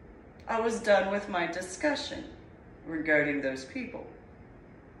 I was done with my discussion regarding those people.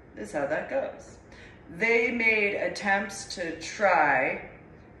 This is how that goes. They made attempts to try,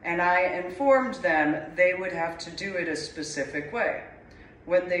 and I informed them they would have to do it a specific way.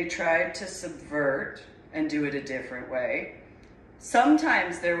 When they tried to subvert and do it a different way,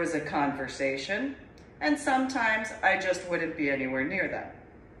 sometimes there was a conversation, and sometimes I just wouldn't be anywhere near them.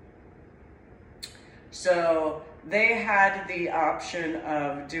 So they had the option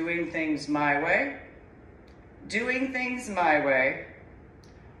of doing things my way,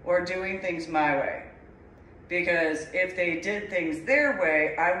 or doing things my way. Because if they did things their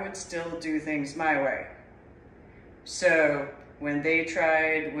way, I would still do things my way. So when they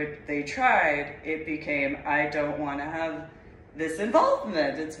tried what they tried, it became, I don't want to have this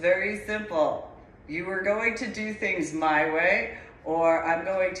involvement. It's very simple. You are going to do things my way, or I'm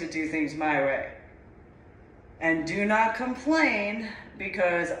going to do things my way. And do not complain,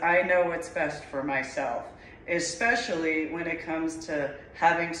 because I know what's best for myself, especially when it comes to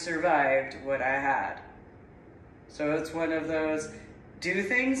having survived what I had. So it's one of those, do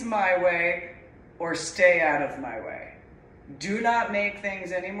things my way or stay out of my way. Do not make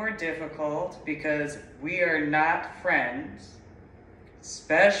things any more difficult, because we are not friends,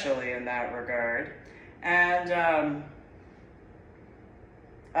 especially in that regard. And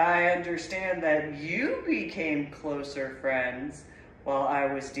I understand that you became closer friends while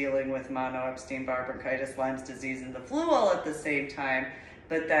I was dealing with mono, Epstein-Barr, bronchitis, Lyme's disease, and the flu all at the same time,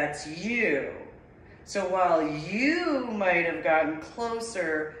 but that's you. So while you might have gotten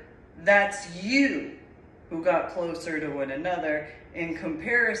closer, that's you who got closer to one another. In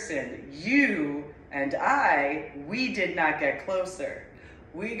comparison, you and I, we did not get closer.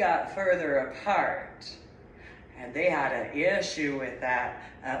 We got further apart. And they had an issue with that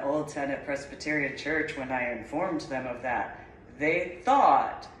at Old Tenet Presbyterian Church when I informed them of that. They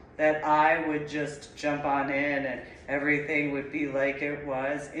thought that I would just jump on in and everything would be like it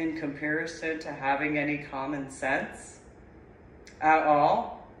was, in comparison to having any common sense at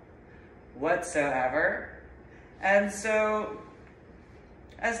all whatsoever. And so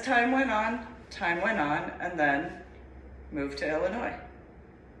as time went on, and then moved to Illinois.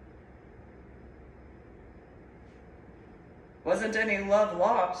 Wasn't any love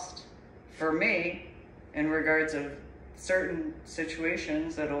lost for me in regards of certain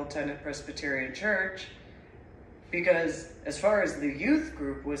situations at Old Tenet Presbyterian Church, because as far as the youth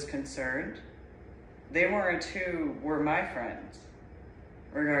group was concerned, they weren't who were my friends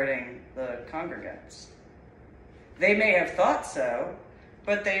regarding the congregants. They may have thought so,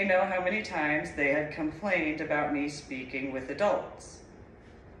 but they know how many times they had complained about me speaking with adults.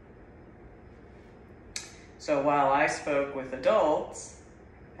 So while I spoke with adults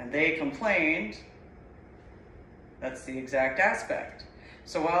and they complained, that's the exact aspect.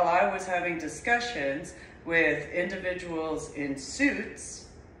 So while I was having discussions with individuals in suits,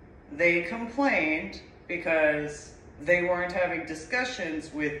 they complained because they weren't having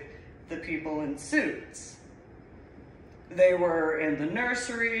discussions with the people in suits. They were in the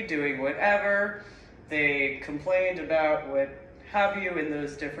nursery doing whatever. They complained about what have you in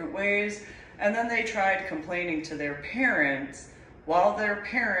those different ways. And then they tried complaining to their parents while their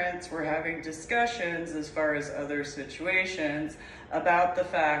parents were having discussions as far as other situations about the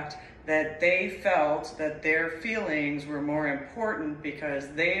fact that they felt that their feelings were more important because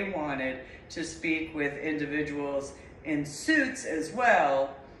they wanted to speak with individuals in suits as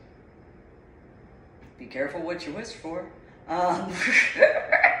well. Be careful what you wish for.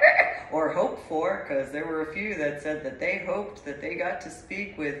 Or hope for, because there were a few that said that they hoped that they got to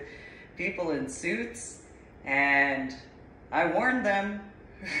speak with people in suits, and I warned them,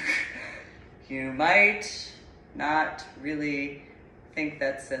 you might not really think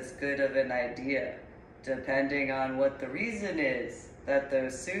that's as good of an idea, depending on what the reason is that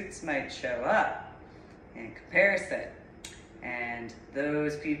those suits might show up in comparison. And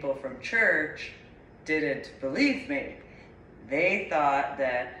those people from church didn't believe me. They thought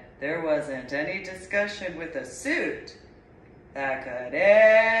that there wasn't any discussion with a suit that could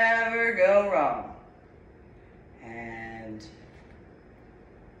ever go wrong. And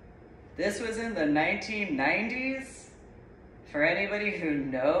this was in the 1990s, for anybody who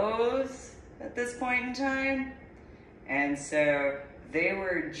knows at this point in time. And so they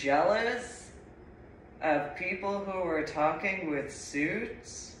were jealous of people who were talking with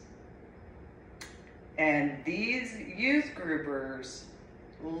suits. And these youth groupers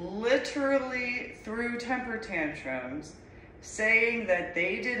literally threw temper tantrums saying that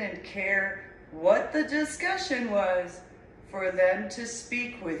they didn't care what the discussion was for them to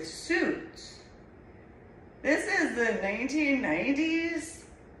speak with suits. This is the 1990s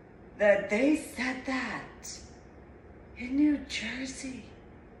that they said that in New Jersey.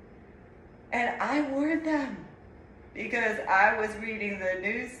 And I warned them because I was reading the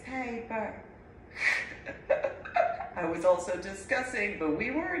newspaper. I was also discussing, but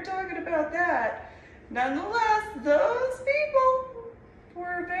we weren't talking about that. Nonetheless, those people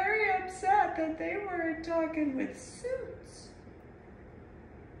were very upset that they weren't talking with suits.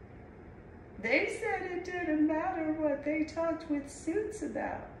 They said it didn't matter what they talked with suits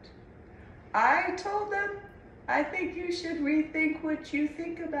about. I told them, I think you should rethink what you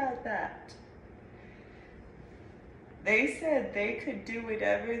think about that. They said they could do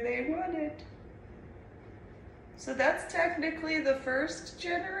whatever they wanted. So that's technically the first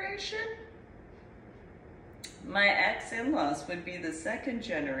generation. My ex-in-laws would be the second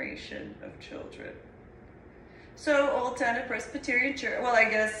generation of children. So Old Town Presbyterian Church, well, I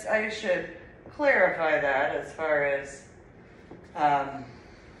guess I should clarify that as far as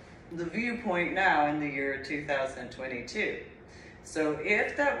the viewpoint now in the year 2022. So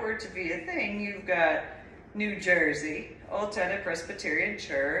if that were to be a thing, you've got New Jersey, Old Town Presbyterian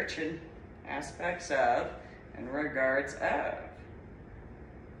Church, and aspects of, and regards of.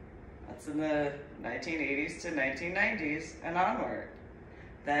 That's in the 1980s to 1990s and onward.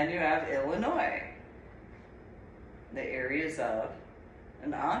 Then you have Illinois, the areas of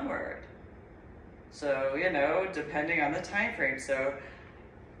and onward. So, you know, depending on the time frame. So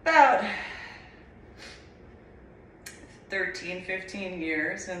about 13, 15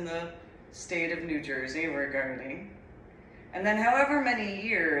 years in the state of New Jersey regarding, and then however many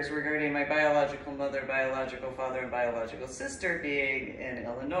years regarding my biological mother, biological father, and biological sister being in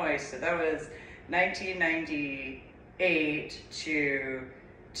Illinois. So that was 1998 to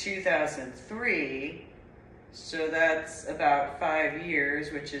 2003. So that's about 5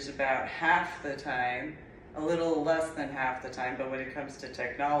 years, which is about half the time, a little less than half the time, but when it comes to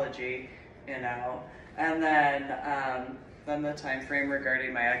technology, you know. And then the time frame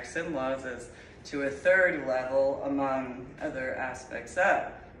regarding my ex-in-laws is to a third level among other aspects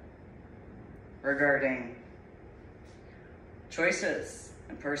of, regarding choices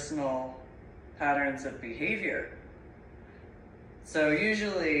and personal patterns of behavior. So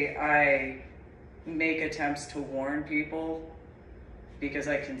usually I make attempts to warn people because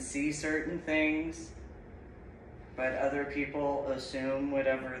I can see certain things, but other people assume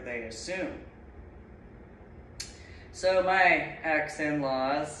whatever they assume. So my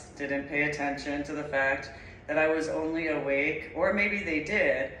ex-in-laws didn't pay attention to the fact that I was only awake, or maybe they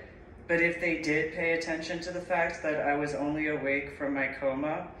did, but if they did pay attention to the fact that I was only awake from my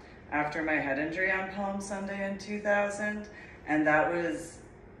coma after my head injury on Palm Sunday in 2000, and that was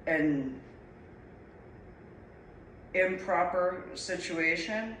an improper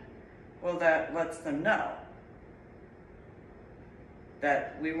situation, well, that lets them know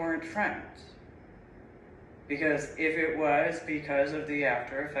that we weren't friends. Because if it was because of the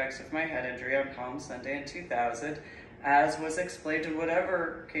after effects of my head injury on Palm Sunday in 2000, as was explained in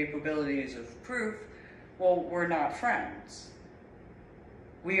whatever capabilities of proof, well, we're not friends.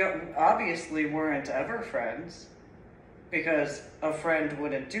 We obviously weren't ever friends, because a friend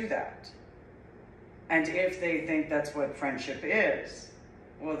wouldn't do that. And if they think that's what friendship is,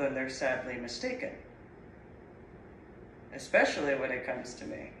 well, then they're sadly mistaken. Especially when it comes to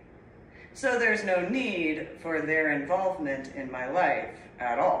me. So there's no need for their involvement in my life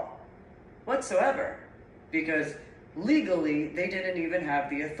at all, whatsoever, because legally they didn't even have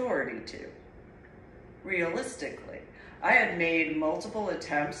the authority to. Realistically, I had made multiple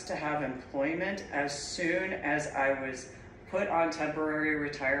attempts to have employment as soon as I was put on temporary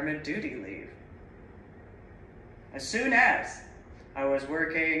retirement duty leave. As soon as I was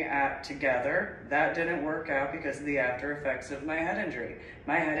working at Together, that didn't work out because of the after effects of my head injury.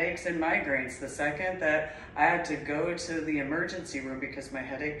 My headaches and migraines, the second that I had to go to the emergency room because my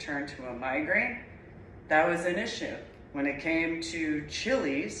headache turned to a migraine, that was an issue. When it came to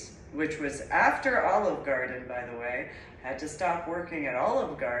Chili's, which was after Olive Garden, by the way, I had to stop working at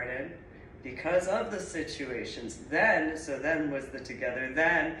Olive Garden because of the situations. Then was the Together,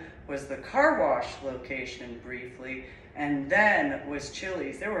 then was the car wash location briefly, and then was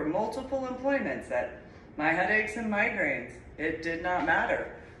Chili's. There were multiple employments that my headaches and migraines, it did not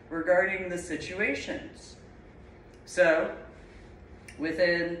matter regarding the situations. So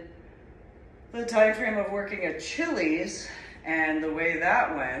within the time frame of working at Chili's and the way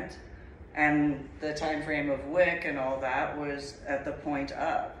that went, and the time frame of WIC and all that was at the point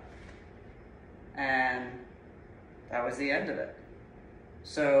of. And That was the end of it.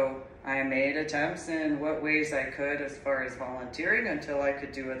 So I made attempts in what ways I could as far as volunteering until I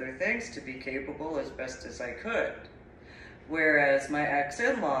could do other things to be capable as best as I could. Whereas my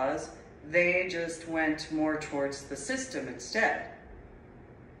ex-in-laws, they just went more towards the system instead.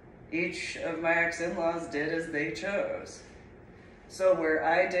 Each of my ex-in-laws did as they chose. So where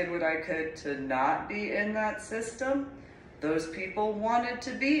I did what I could to not be in that system, those people wanted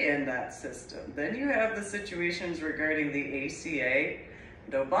to be in that system. Then you have the situations regarding the ACA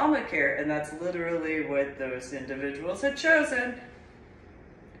and Obamacare, and that's literally what those individuals had chosen.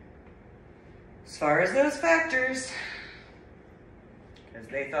 As far as those factors, because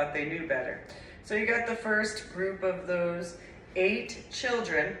they thought they knew better. So you got the first group of those 8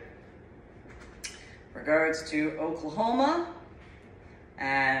 children, regards to Oklahoma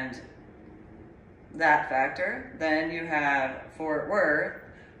and that factor. Then you have Fort Worth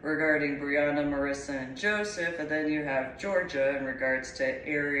regarding Brianna, Marissa, and Joseph, and then you have Georgia in regards to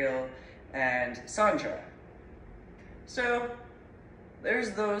Ariel and Sandra. So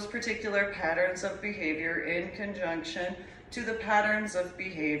there's those particular patterns of behavior in conjunction to the patterns of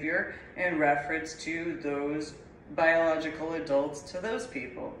behavior in reference to those biological adults to those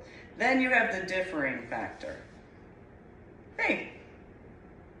people. Then you have the differing factor. Hey,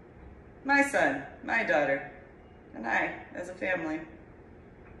 my son, my daughter, and I as a family.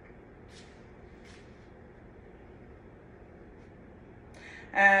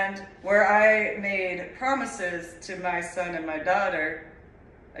 And where I made promises to my son and my daughter,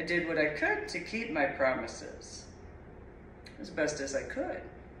 I did what I could to keep my promises as best as I could.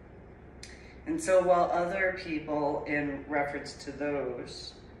 And so while other people, in reference to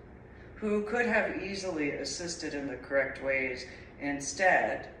those who could have easily assisted in the correct ways,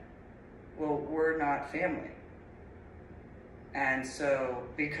 instead, well, we're not family. And so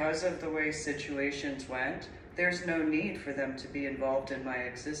because of the way situations went, there's no need for them to be involved in my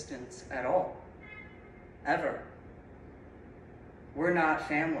existence at all, ever. We're not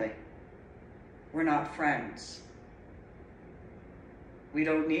family. We're not friends. We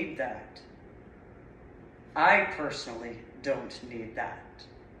don't need that. I personally don't need that.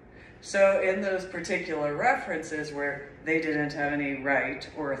 So in those particular references where they didn't have any right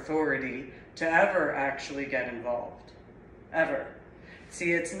or authority to ever actually get involved, ever.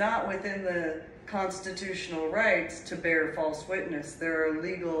 See, it's not within the constitutional rights to bear false witness. There are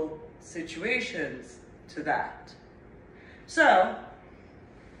legal situations to that. So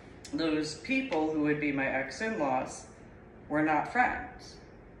those people who would be my ex-in-laws were not friends.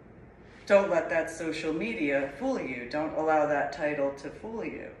 Don't let that social media fool you. Don't allow that title to fool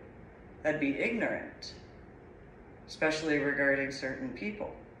you. That'd be ignorant, especially regarding certain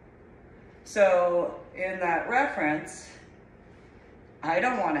people. So in that reference, I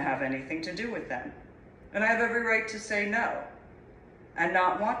don't want to have anything to do with them. And I have every right to say no and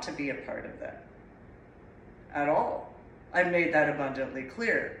not want to be a part of them at all. I've made that abundantly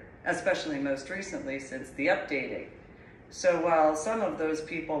clear, especially most recently since the updating. So while some of those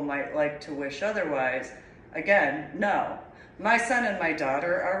people might like to wish otherwise, again, no. My son and my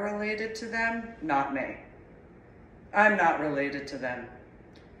daughter are related to them, not me. I'm not related to them.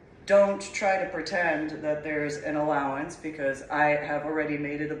 Don't try to pretend that there's an allowance, because I have already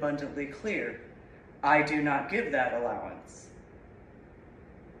made it abundantly clear. I do not give that allowance.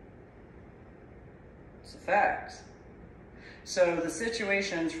 It's a fact. So the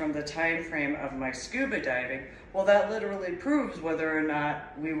situations from the time frame of my scuba diving, well, that literally proves whether or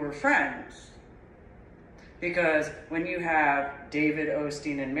not we were friends. Because when you have David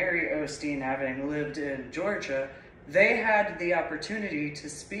Osteen and Mary Osteen having lived in Georgia, they had the opportunity to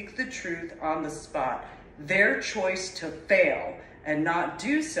speak the truth on the spot. Their choice to fail and not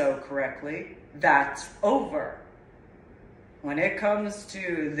do so correctly, that's over. When it comes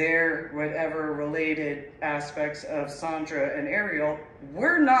to their whatever related aspects of Sandra and Ariel,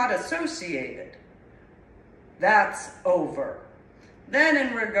 we're not associated. That's over. Then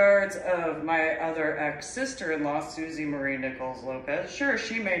in regards of my other ex-sister-in-law, Susie Marie Nichols Lopez, sure,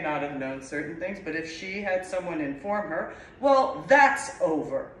 she may not have known certain things, but if she had someone inform her, well, that's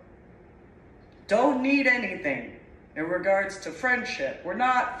over. Don't need anything in regards to friendship. We're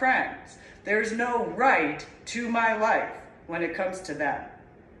not friends. There's no right to my life when it comes to them.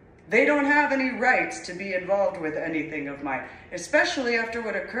 They don't have any rights to be involved with anything of mine, especially after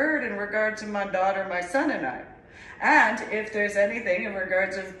what occurred in regard to my daughter, my son, and I. And if there's anything in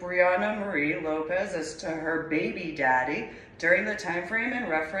regards of Brianna Marie Lopez as to her baby daddy during the time frame in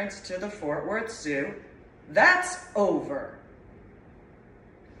reference to the Fort Worth Zoo, that's over.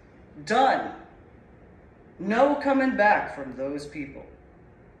 Done. No coming back from those people.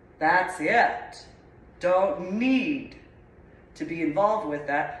 That's it. don't need to be involved with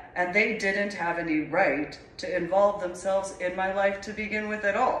that, and they didn't have any right to involve themselves in my life to begin with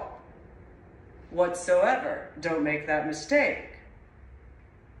at all, whatsoever. Don't make that mistake.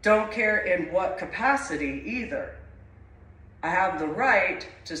 Don't care in what capacity either. I have the right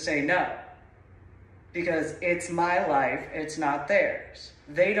to say no, because it's my life, it's not theirs.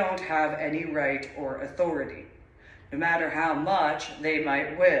 They don't have any right or authority, no matter how much they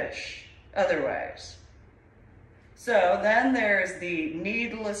might wish otherwise. So then there's the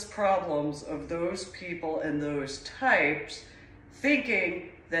needless problems of those people and those types thinking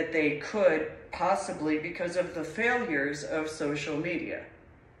that they could possibly because of the failures of social media.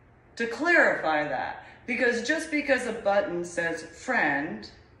 To clarify that, because just because a button says friend,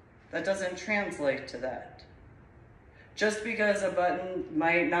 that doesn't translate to that. Just because a button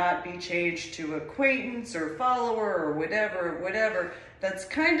might not be changed to acquaintance or follower or whatever, that's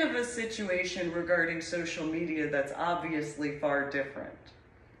kind of a situation regarding social media that's obviously far different.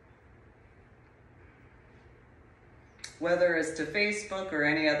 Whether it's to Facebook or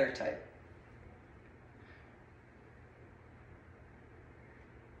any other type.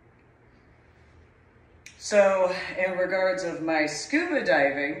 So, in regards of my scuba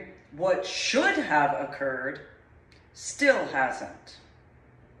diving, what should have occurred still hasn't.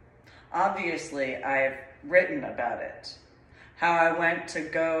 Obviously, I've written about it. How I went to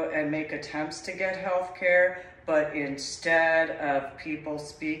go and make attempts to get health care, but instead of people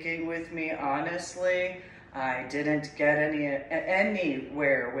speaking with me honestly, I didn't get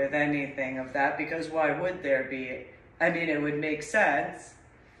anywhere with anything of that, because why would there be? I mean, it would make sense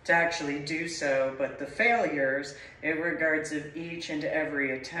to actually do so, but the failures in regards of each and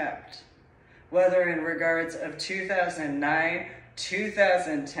every attempt, whether in regards of 2009,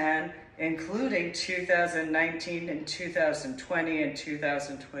 2010, including 2019 and 2020 and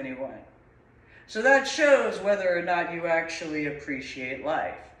 2021. So that shows whether or not you actually appreciate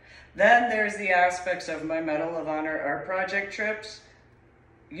life. Then there's the aspects of my Medal of Honor art project trips.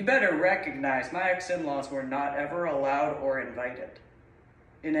 You better recognize my ex-in-laws were not ever allowed or invited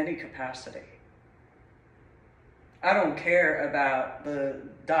in any capacity. I don't care about the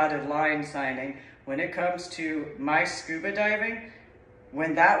dotted line signing. When it comes to my scuba diving,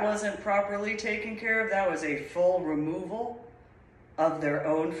 when that wasn't properly taken care of, that was a full removal of their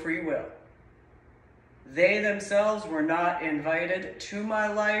own free will. They themselves were not invited to my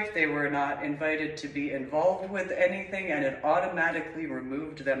life. They were not invited to be involved with anything, and it automatically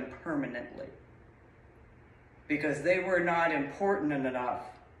removed them permanently, because they were not important enough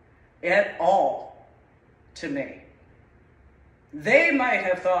at all to me. They might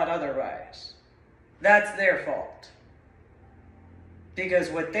have thought otherwise. That's their fault. Because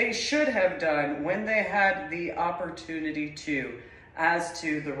what they should have done when they had the opportunity to, as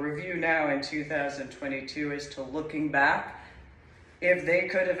to the review now in 2022, is to looking back, if they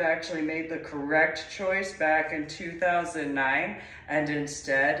could have actually made the correct choice back in 2009, and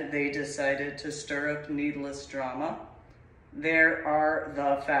instead they decided to stir up needless drama, there are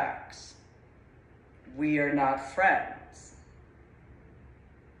the facts. We are not friends.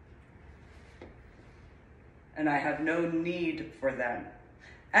 And I have no need for them.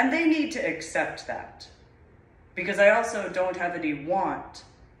 And they need to accept that. Because I also don't have any want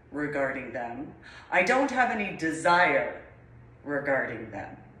regarding them. I don't have any desire regarding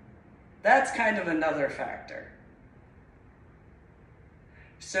them. That's kind of another factor.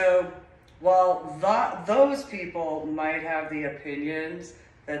 So, while those people might have the opinions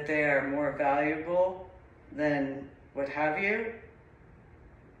that they are more valuable than what have you,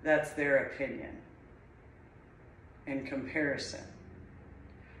 that's their opinion in comparison.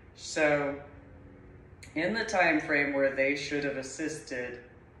 So, in the time frame where they should have assisted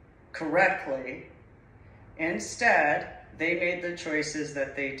correctly, instead, they made the choices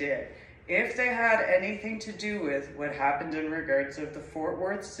that they did. If they had anything to do with what happened in regards of the Fort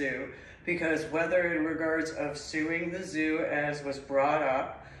Worth Zoo, because whether in regards of suing the zoo as was brought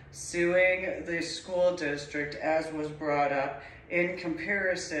up, suing the school district as was brought up, in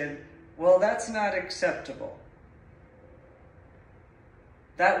comparison, well, that's not acceptable.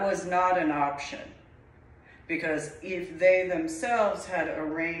 That was not an option. Because if they themselves had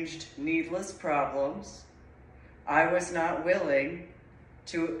arranged needless problems, I was not willing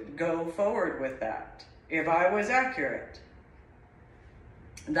to go forward with that, if I was accurate.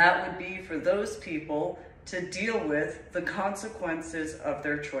 That would be for those people to deal with the consequences of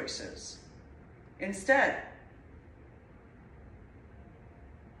their choices instead.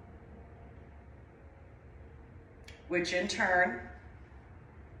 Which in turn,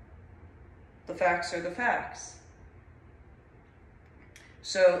 the facts are the facts.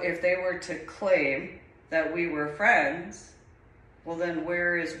 So if they were to claim that we were friends, well then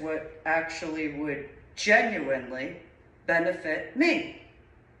where is what actually would genuinely benefit me?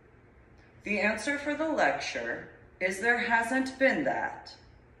 The answer for the lecture is there hasn't been that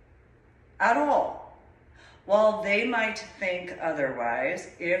at all. While they might think otherwise,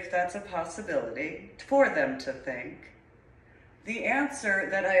 if that's a possibility for them to think, the answer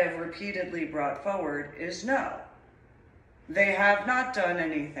that I have repeatedly brought forward is no. They have not done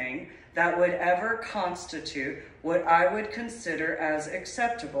anything that would ever constitute what I would consider as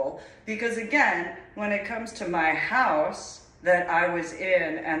acceptable, because again, when it comes to my house that I was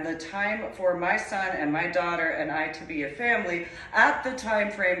in and the time for my son and my daughter and I to be a family at the time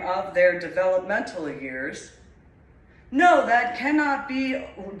frame of their developmental years, no, that cannot be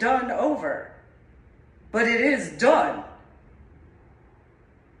done over, but it is done.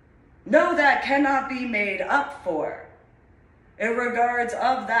 No, that cannot be made up for in regards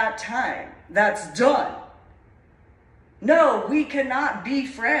of that time. That's done. No, we cannot be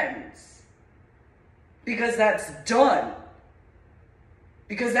friends because that's done.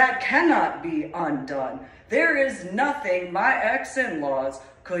 Because that cannot be undone. There is nothing my ex-in-laws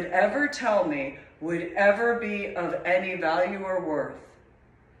could ever tell me would ever be of any value or worth.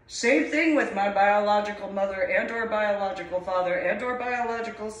 Same thing with my biological mother and or biological father and or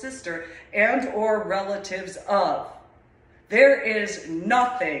biological sister and or relatives of. There is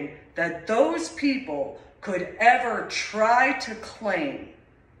nothing that those people could ever try to claim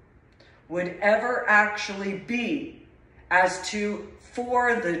would ever actually be as to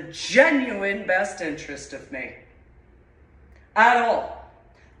for the genuine best interest of me. At all.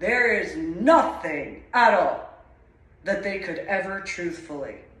 There is nothing at all that they could ever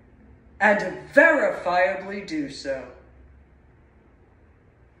truthfully and verifiably do so.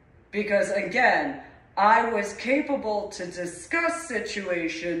 Because again, I was capable to discuss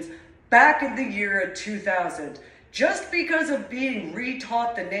situations back in the year 2000. Just because of being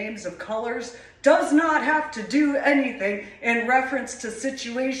retaught the names of colors does not have to do anything in reference to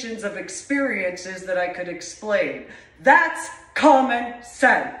situations of experiences that I could explain. That's common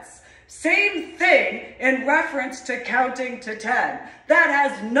sense. Same thing in reference to counting to 10. That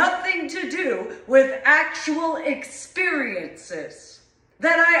has nothing to do with actual experiences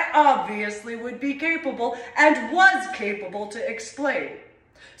that I obviously would be capable and was capable to explain.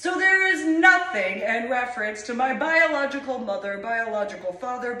 So there is nothing in reference to my biological mother, biological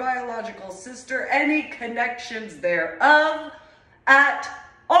father, biological sister, any connections thereof at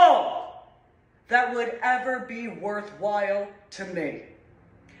all that would ever be worthwhile to me,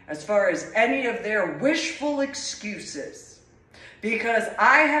 as far as any of their wishful excuses, because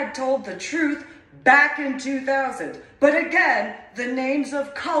I had told the truth back in 2000. But again, the names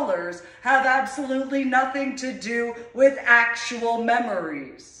of colors have absolutely nothing to do with actual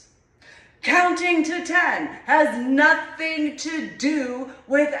memories. Counting to 10 has nothing to do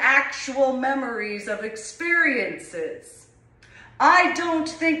with actual memories of experiences. I don't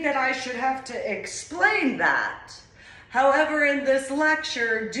think that I should have to explain that. However, in this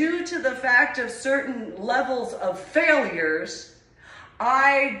lecture, due to the fact of certain levels of failures,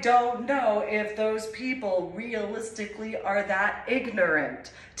 I don't know if those people realistically are that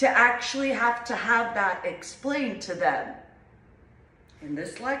ignorant to actually have to have that explained to them in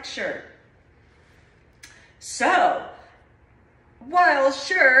this lecture. So, while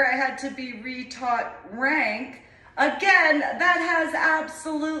sure I had to be retaught rank, again, that has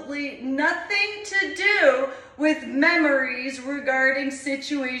absolutely nothing to do with memories regarding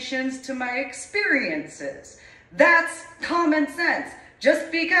situations to my experiences. That's common sense.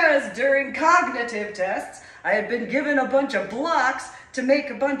 Just because during cognitive tests, I had been given a bunch of blocks to make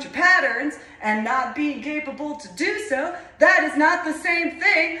a bunch of patterns and not being capable to do so, that is not the same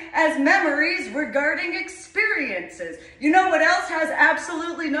thing as memories regarding experiences. You know what else has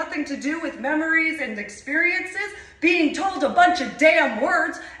absolutely nothing to do with memories and experiences? Being told a bunch of damn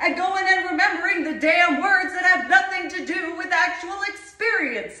words and going and remembering the damn words that have nothing to do with actual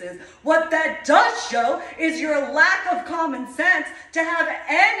experiences. What that does show is your lack of common sense to have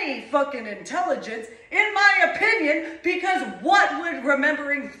any fucking intelligence, in my opinion, because what would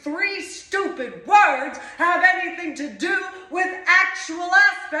remembering 3 stupid words have anything to do with actual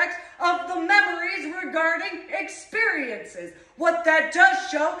aspects of the memories regarding experiences? What that does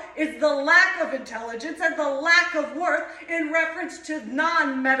show is the lack of intelligence and the lack of worth in reference to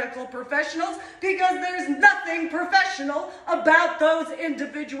non-medical professionals, because there's nothing professional about those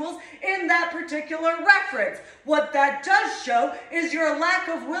individuals in that particular reference. What that does show is your lack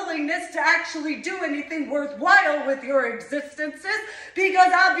of willingness to actually do anything worthwhile with your existences,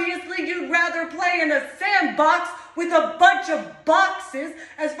 because obviously you'd rather play in a sandbox with a bunch of boxes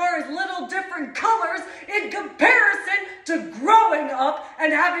as far as little different colors in comparison to growing up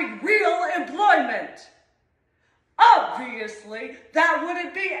and having real employment. Obviously, that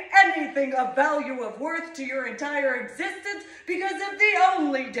wouldn't be anything of value of worth to your entire existence, because if the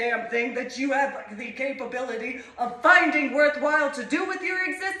only damn thing that you have the capability of finding worthwhile to do with your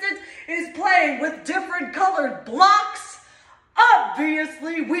existence is playing with different colored blocks,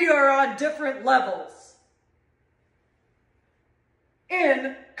 obviously we are on different levels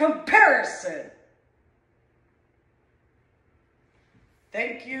in comparison.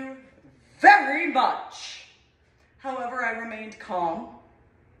 Thank you very much. However, I remained calm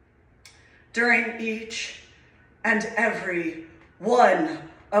during each and every one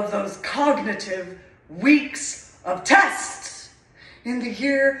of those cognitive weeks of tests in the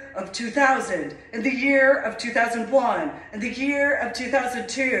year of 2000, in the year of 2001, in the year of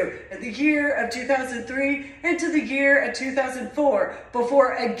 2002, in the year of 2003, into the year of 2004,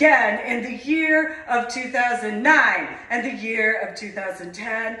 before again in the year of 2009, and the year of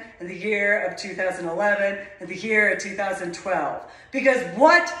 2010, and the year of 2011, and the year of 2012. Because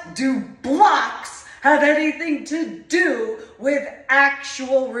what do blocks have anything to do with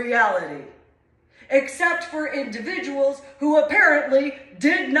actual reality? Except for individuals who apparently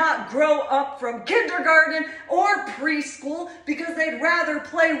did not grow up from kindergarten or preschool because they'd rather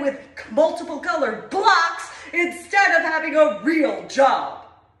play with multiple colored blocks instead of having a real job.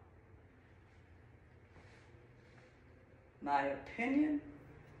 My opinion?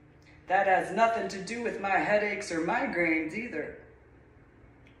 That has nothing to do with my headaches or migraines either,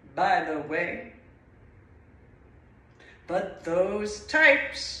 by the way. But those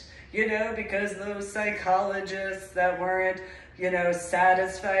types, you know, because those psychologists that weren't, you know,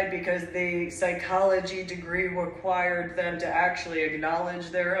 satisfied because the psychology degree required them to actually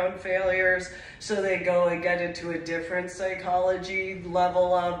acknowledge their own failures, so they go and get into a different psychology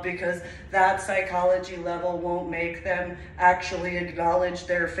level of, because that psychology level won't make them actually acknowledge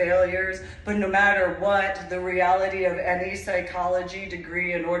their failures. But no matter what, the reality of any psychology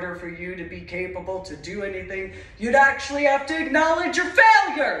degree, in order for you to be capable to do anything, you'd actually have to acknowledge your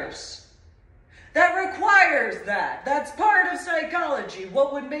failures. That requires that. That's part of psychology.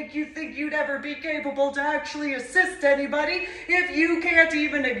 What would make you think you'd ever be capable to actually assist anybody if you can't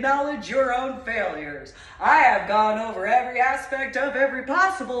even acknowledge your own failures? I have gone over every aspect of every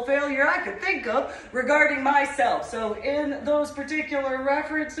possible failure I could think of regarding myself. So in those particular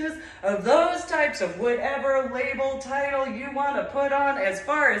references of those types of whatever label, title you want to put on, as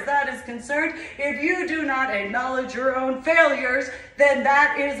far as that is concerned, if you do not acknowledge your own failures, then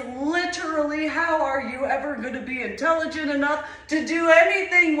that is literally how are you ever going to be intelligent enough to do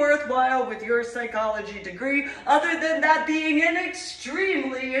anything worthwhile with your psychology degree, other than that being an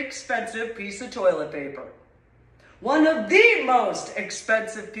extremely expensive piece of toilet paper. One of the most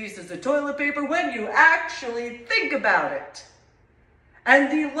expensive pieces of toilet paper when you actually think about it.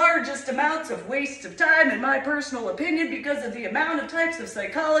 And the largest amounts of waste of time, in my personal opinion, because of the amount of types of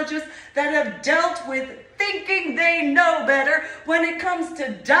psychologists that have dealt with thinking they know better when it comes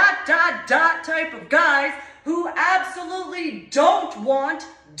to ... type of guys who absolutely don't want,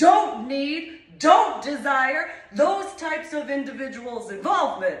 don't need, don't desire those types of individuals'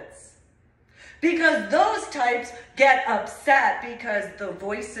 involvements. Because those types get upset because the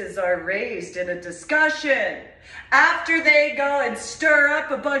voices are raised in a discussion. After they go and stir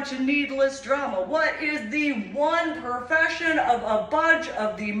up a bunch of needless drama. What is the one profession of a bunch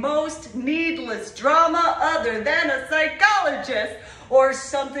of the most needless drama other than a psychologist? Or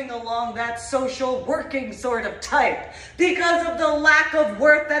something along that social working sort of type, because of the lack of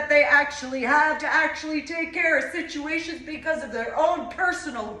worth that they actually have to actually take care of situations because of their own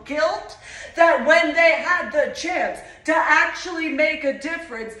personal guilt, that when they had the chance to actually make a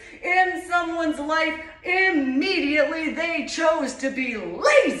difference in someone's life, immediately they chose to be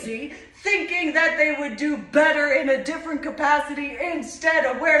lazy, thinking that they would do better in a different capacity instead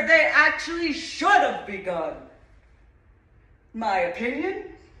of where they actually should have begun. My opinion.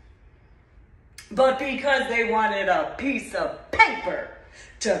 But because they wanted a piece of paper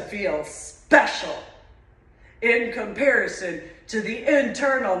to feel special in comparison to the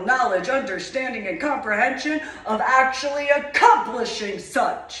internal knowledge, understanding, and comprehension of actually accomplishing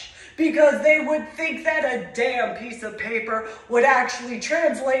such. Because they would think that a damn piece of paper would actually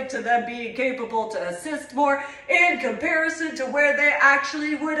translate to them being capable to assist more in comparison to where they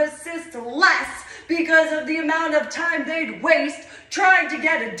actually would assist less because of the amount of time they'd waste trying to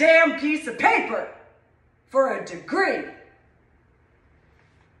get a damn piece of paper for a degree.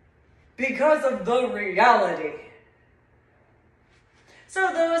 Because of the reality.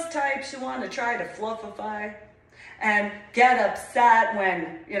 So those types who want to try to fluffify and get upset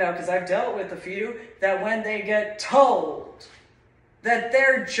when, because I've dealt with a few, that when they get told that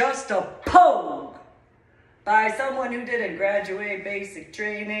they're just a pogue by someone who didn't graduate basic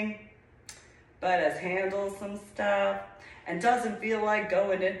training, but has handled some stuff and doesn't feel like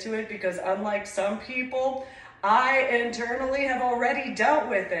going into it, because unlike some people, I internally have already dealt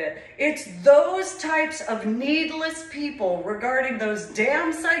with it. It's those types of needless people regarding those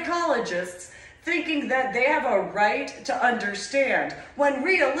damn psychologists thinking that they have a right to understand, when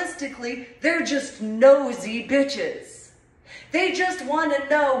realistically, they're just nosy bitches. They just want to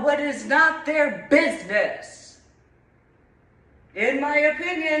know what is not their business. In my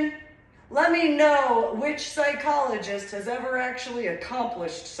opinion, let me know which psychologist has ever actually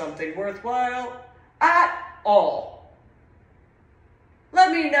accomplished something worthwhile at all.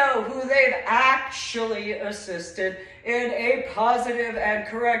 Let me know who they've actually assisted in a positive and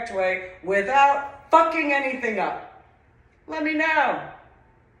correct way without fucking anything up. Let me know.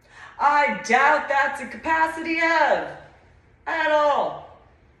 I doubt that's a capacity of at all.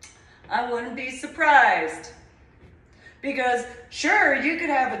 I wouldn't be surprised. Because sure, you could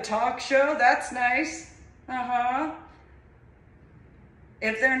have a talk show, that's nice.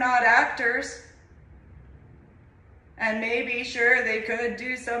 If they're not actors. And maybe, sure, they could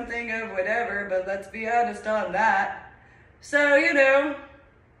do something of whatever, but let's be honest on that. So,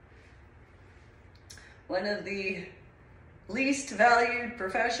 one of the least valued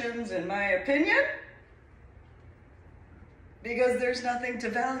professions, in my opinion, because there's nothing to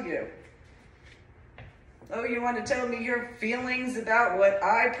value. Oh, you want to tell me your feelings about what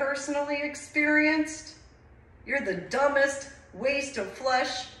I personally experienced? You're the dumbest waste of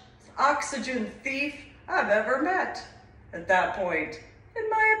flesh, oxygen thief I've ever met at that point, in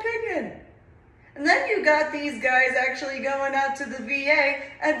my opinion. And then you got these guys actually going out to the VA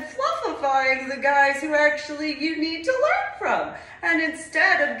and fluffifying the guys who actually you need to learn from. And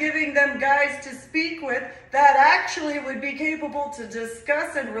instead of giving them guys to speak with that actually would be capable to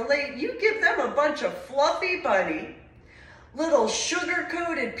discuss and relate, you give them a bunch of fluffy bunny, little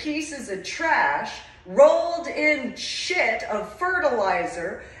sugar-coated pieces of trash, rolled in shit of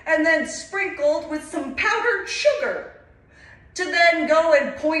fertilizer, and then sprinkled with some powdered sugar, to then go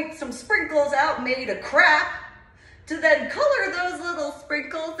and point some sprinkles out made of crap, to then color those little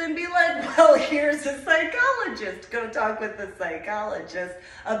sprinkles and be like, well, here's a psychologist. Go talk with the psychologist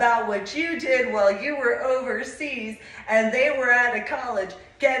about what you did while you were overseas and they were at a college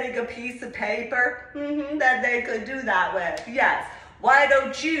getting a piece of paper that they could do that with. Yes. Why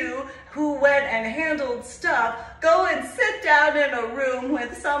don't you, who went and handled stuff, go and sit down in a room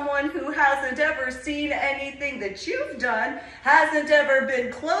with someone who hasn't ever seen anything that you've done, hasn't ever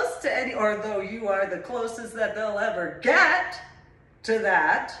been close to any, or though you are the closest that they'll ever get to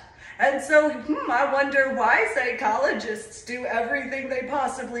that. And so, I wonder why psychologists do everything they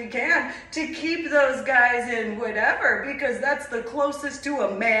possibly can to keep those guys in whatever, because that's the closest to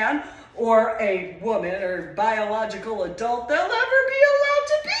a man or a woman or biological adult they'll ever be allowed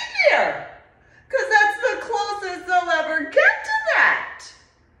to be here. Because that's the closest they'll ever get to that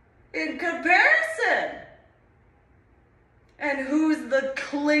in comparison. And who's the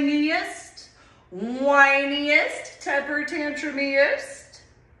clingiest, whiniest, temper tantrumiest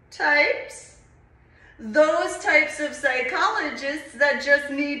types? Those types of psychologists that just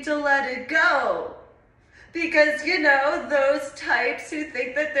need to let it go. Because, those types who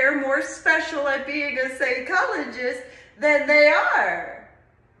think that they're more special at being a psychologist than they are.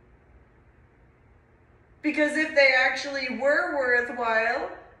 Because if they actually were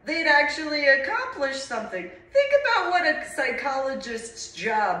worthwhile, they'd actually accomplish something. Think about what a psychologist's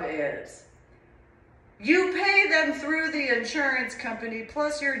job is. You pay them through the insurance company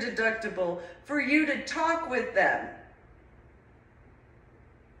plus your deductible for you to talk with them.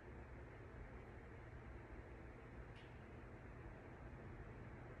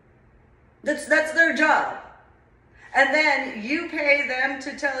 That's their job. And then you pay them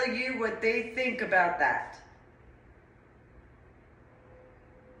to tell you what they think about that.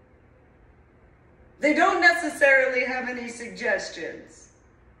 They don't necessarily have any suggestions.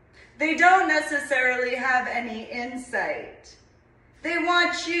 They don't necessarily have any insight. They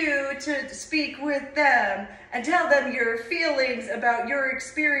want you to speak with them and tell them your feelings about your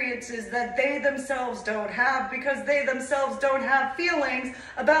experiences that they themselves don't have, because they themselves don't have feelings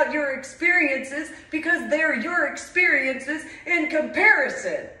about your experiences because they're your experiences in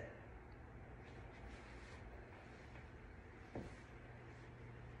comparison.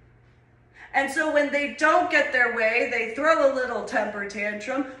 And so when they don't get their way, they throw a little temper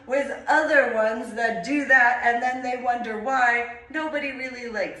tantrum with other ones that do that, and then they wonder why nobody really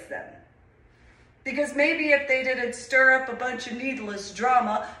likes them. Because maybe if they didn't stir up a bunch of needless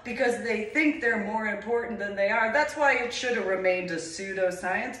drama because they think they're more important than they are, that's why it should have remained a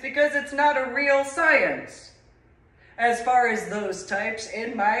pseudoscience, because it's not a real science as far as those types,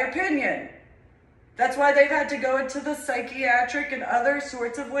 in my opinion. That's why they've had to go into the psychiatric and other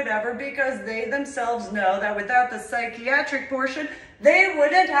sorts of whatever, because they themselves know that without the psychiatric portion, they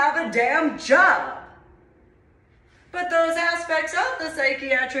wouldn't have a damn job. But those aspects of the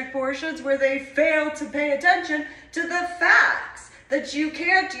psychiatric portions where they fail to pay attention to the facts, that you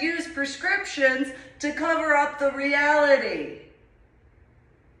can't use prescriptions to cover up the reality.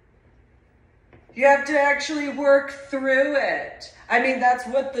 You have to actually work through it. I mean, that's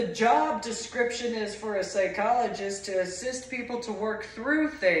what the job description is for a psychologist, to assist people to work through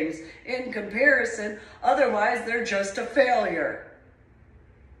things in comparison. Otherwise, they're just a failure.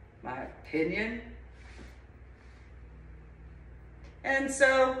 My opinion. And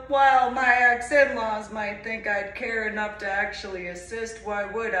so, while my ex-in-laws might think I'd care enough to actually assist, why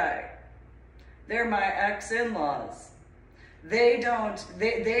would I? They're my ex-in-laws. They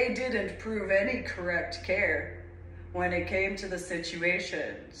didn't prove any correct care when it came to the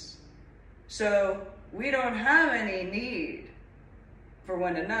situations. So, we don't have any need for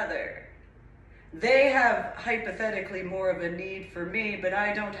one another. They have hypothetically more of a need for me, but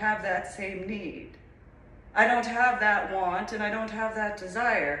I don't have that same need. I don't have that want, and I don't have that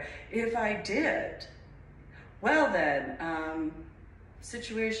desire. If I did, well then,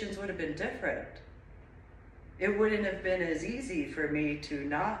 situations would have been different. It wouldn't have been as easy for me to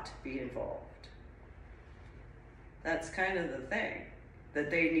not be involved. That's kind of the thing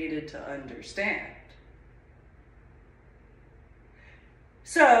that they needed to understand.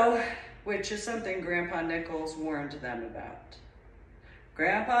 So, which is something Grandpa Nichols warned them about.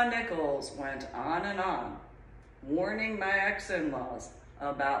 Grandpa Nichols went on, warning my ex-in-laws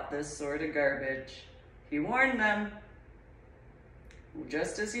about this sort of garbage. He warned them.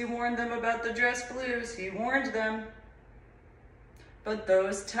 Just as he warned them about the dress blues, he warned them. But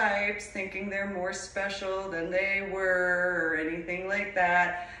those types, thinking they're more special than they were or anything like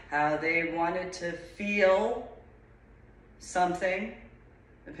that, how they wanted to feel something,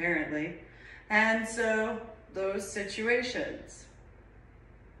 apparently. And so, those situations.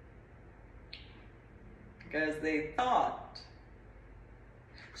 Because they thought.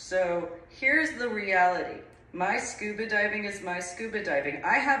 So here's the reality. My scuba diving is my scuba diving.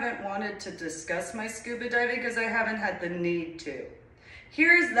 I haven't wanted to discuss my scuba diving because I haven't had the need to.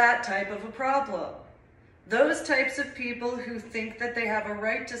 Here's that type of a problem. Those types of people who think that they have a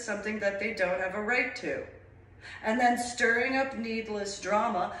right to something that they don't have a right to. And then stirring up needless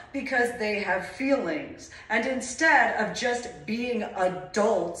drama because they have feelings. And instead of just being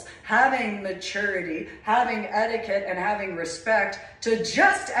adults, having maturity, having etiquette, and having respect, to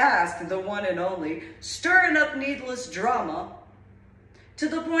just ask the one and only, stirring up needless drama to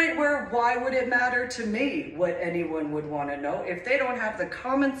the point where why would it matter to me what anyone would want to know if they don't have the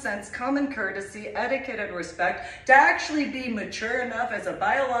common sense, common courtesy, etiquette, and respect to actually be mature enough as a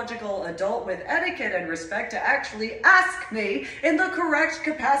biological adult with etiquette and respect to actually ask me in the correct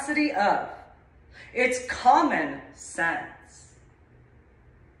capacity of. It's common sense.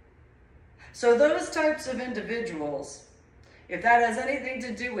 So those types of individuals, if that has anything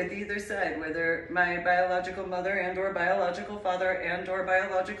to do with either side, whether my biological mother and or biological father and or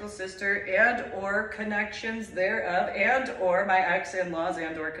biological sister and or connections thereof and or my ex-in-laws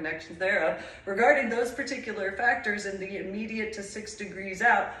and or connections thereof, regarding those particular factors in the immediate to 6 degrees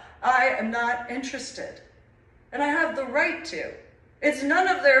out, I am not interested. And I have the right to. It's none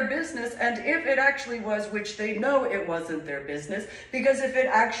of their business, and if it actually was, which they know it wasn't their business, because if it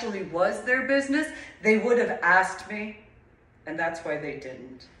actually was their business, they would have asked me. And that's why they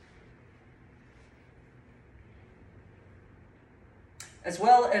didn't. As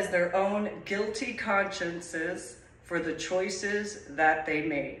well as their own guilty consciences for the choices that they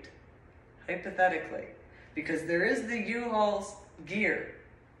made. Hypothetically. Because there is the U-Haul's gear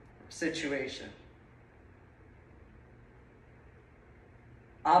situation.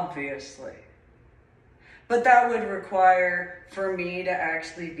 Obviously. But that would require for me to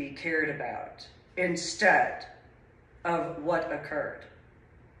actually be cared about instead of what occurred.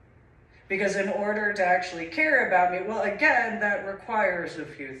 Because in order to actually care about me, well, again, that requires a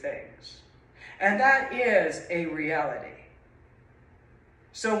few things. And that is a reality.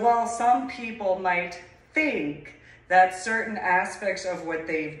 So while some people might think that certain aspects of what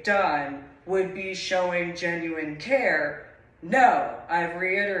they've done would be showing genuine care, no, I've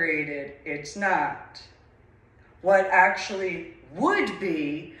reiterated, it's not. What actually would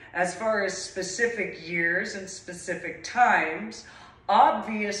be, as far as specific years and specific times,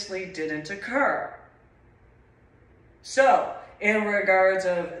 obviously didn't occur. So, in regards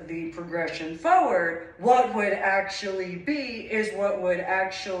of the progression forward, what would actually be is what would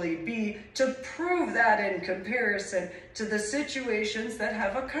actually be to prove that in comparison to the situations that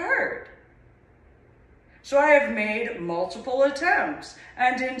have occurred. So I have made multiple attempts,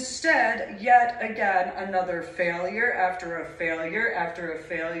 and instead, yet again, another failure after a failure after a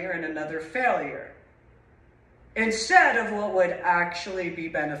failure and another failure, instead of what would actually be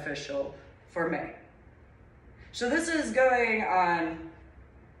beneficial for me. So this is going on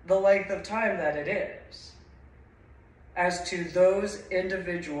the length of time that it is, as to those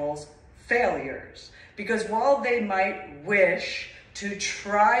individuals' failures. Because while they might wish to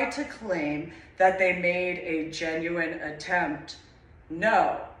try to claim that they made a genuine attempt,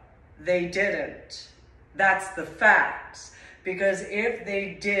 no, they didn't. That's the facts. Because if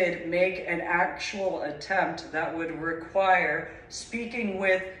they did make an actual attempt, that would require speaking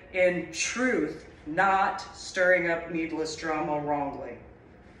with in truth, not stirring up needless drama wrongly.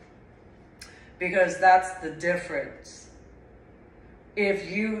 Because that's the difference.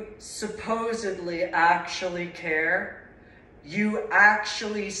 If you supposedly actually care, you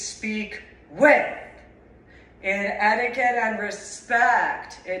actually speak with in etiquette and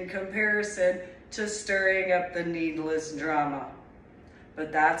respect in comparison to stirring up the needless drama.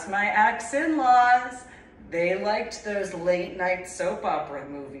 But that's my ex-in-laws. They liked those late night soap opera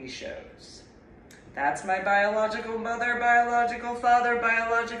movie shows. That's my biological mother, biological father,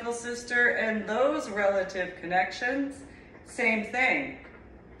 biological sister, and those relative connections, same thing.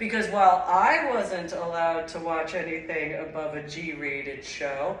 Because while I wasn't allowed to watch anything above a G-rated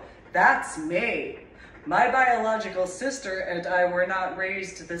show, that's me. My biological sister and I were not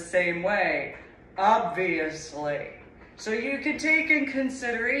raised the same way, obviously. So you can take in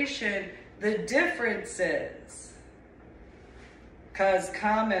consideration the differences. 'Cause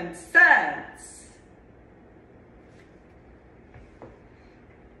common sense.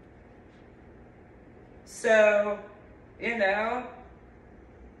 So, you know,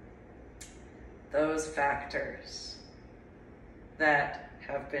 those factors that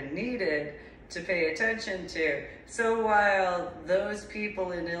have been needed to pay attention to. So while those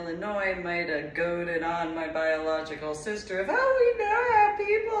people in Illinois might have goaded on my biological sister of, oh, we know how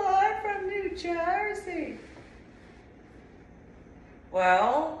people are from New Jersey.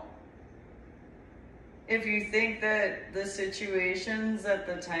 Well, if you think that the situations at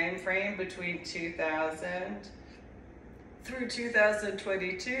the time frame between 2000 through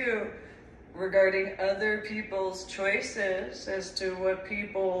 2022 regarding other people's choices as to what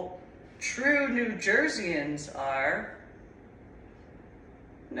true New Jerseyans are,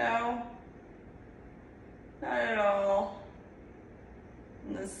 no, not at all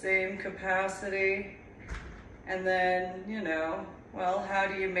in the same capacity. And then, you know, well, how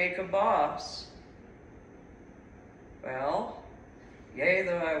do you make a boss? Well, yea,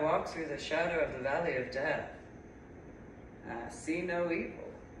 though I walk through the shadow of the valley of death, I see no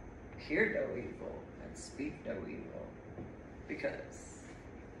evil, hear no evil, and speak no evil, because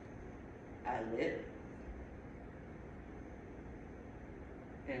I live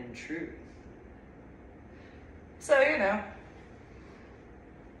in truth. So, you know,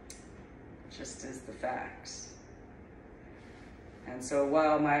 just is the facts. And so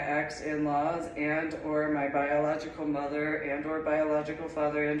while my ex-in-laws and or my biological mother and or biological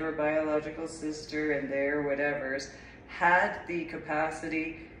father and or biological sister and their whatevers had the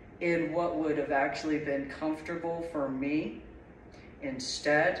capacity in what would have actually been comfortable for me,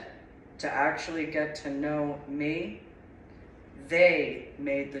 instead to actually get to know me, they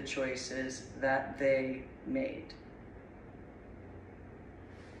made the choices that they made.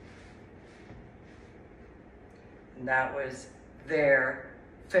 And that was their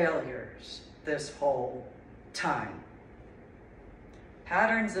failures this whole time.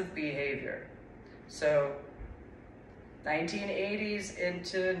 Patterns of behavior. So 1980s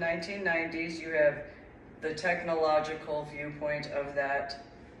into 1990s, you have the technological viewpoint of that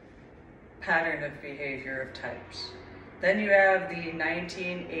pattern of behavior of types. Then you have the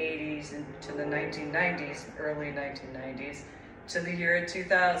 1980s into the 1990s, early 1990s, to the year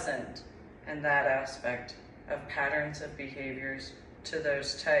 2000, and that aspect of patterns of behaviors to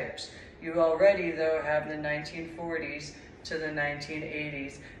those types. You already, though, have the 1940s to the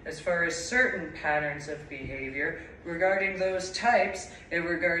 1980s as far as certain patterns of behavior regarding those types in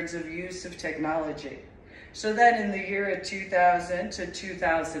regards of use of technology. So then in the year of 2000 to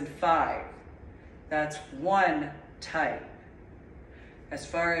 2005, that's one type. As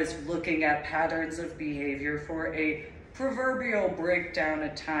far as looking at patterns of behavior for a proverbial breakdown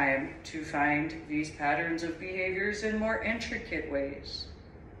of time to find these patterns of behaviors in more intricate ways.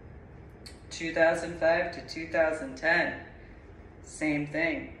 2005 to 2010, same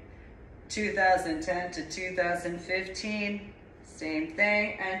thing. 2010 to 2015, same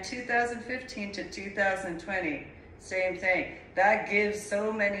thing. And 2015 to 2020, same thing. That gives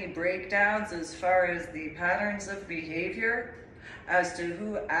so many breakdowns as far as the patterns of behavior as to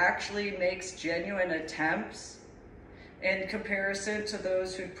who actually makes genuine attempts in comparison to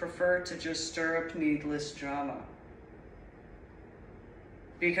those who prefer to just stir up needless drama.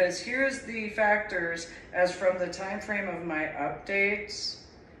 Because here's the factors as from the time frame of my updates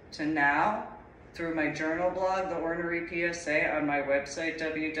to now, through my journal blog, The Ornery PSA, on my website,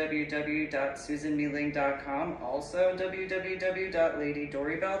 www.susanmealing.com, also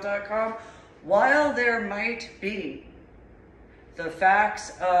www.ladydorybell.com, while there might be the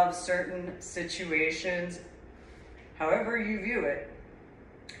facts of certain situations, however you view it,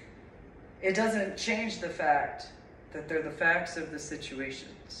 it doesn't change the fact that they're the facts of the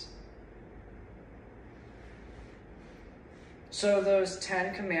situations. So those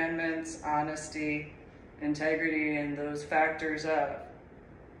 10 commandments, honesty, integrity, and those factors of,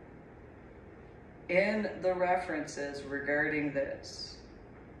 in the references regarding this,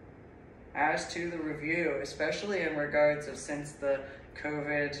 as to the review, especially in regards of since the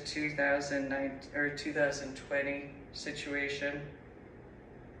COVID 2020 situation,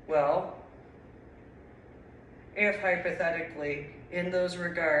 well, if hypothetically, in those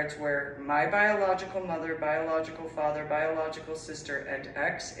regards where my biological mother, biological father, biological sister, and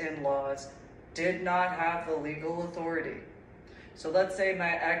ex-in-laws did not have the legal authority. So let's say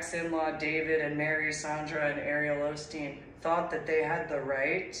my ex-in-law David and Mary, Sandra, and Ariel Osteen thought that they had the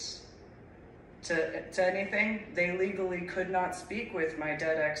rights to anything. They legally could not speak with my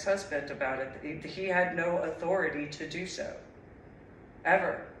dead ex-husband about it. He had no authority to do so.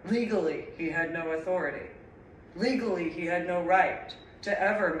 Ever. Legally, he had no authority. Legally, he had no right to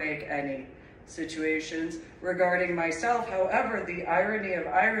ever make any situations regarding myself. However, the irony of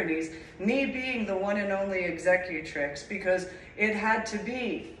ironies, me being the one and only executrix, because it had to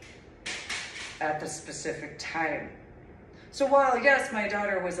be at the specific time. So while, yes, my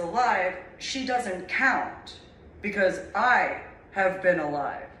daughter was alive, she doesn't count because I have been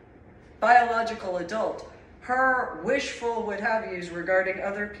alive. Biological adult. Her wishful what have yous regarding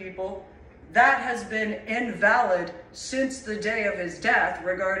other people, that has been invalid since the day of his death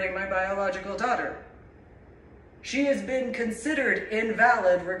regarding my biological daughter. She has been considered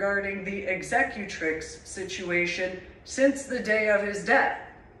invalid regarding the executrix situation since the day of his death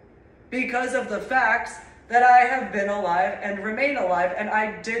because of the facts that I have been alive and remain alive, and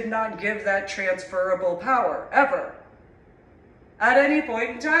I did not give that transferable power, ever, at any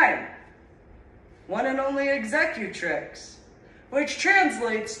point in time. One and only executrix, which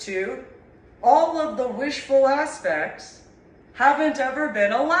translates to all of the wishful aspects haven't ever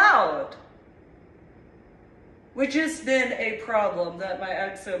been allowed, which has been a problem that my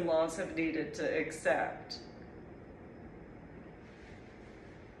ex-in-laws have needed to accept.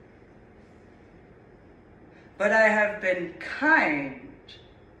 But I have been kind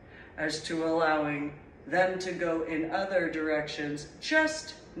as to allowing them to go in other directions,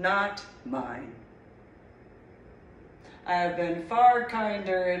 just not mine. I have been far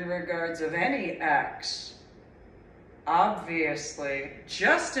kinder in regards of any ex, obviously,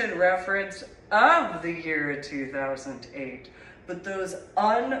 just in reference of the year 2008, but those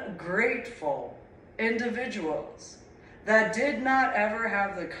ungrateful individuals that did not ever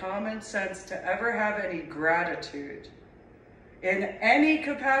have the common sense to ever have any gratitude in any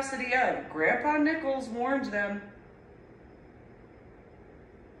capacity of, Grandpa Nichols warned them.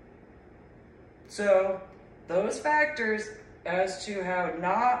 So, those factors as to how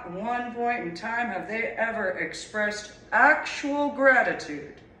not one point in time have they ever expressed actual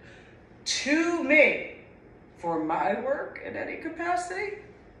gratitude to me for my work in any capacity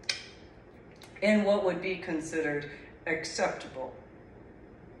in what would be considered acceptable.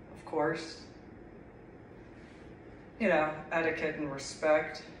 Of course, you know, etiquette and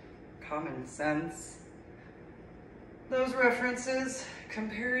respect, common sense, those references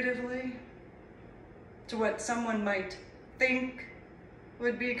comparatively to what someone might think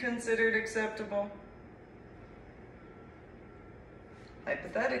would be considered acceptable.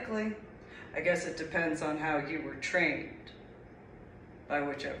 Hypothetically, I guess it depends on how you were trained by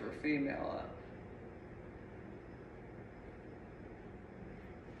whichever female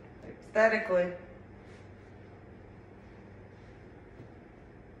of. Hypothetically.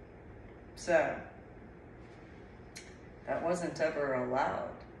 So, that wasn't ever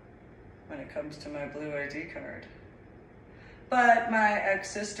allowed when it comes to my blue ID card. But my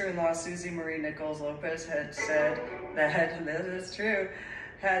ex-sister-in-law, Susie Marie Nichols Lopez, had said that, this is true,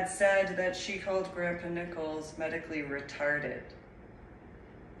 had said that she called Grandpa Nichols medically retarded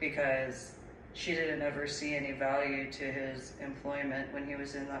because she didn't ever see any value to his employment when he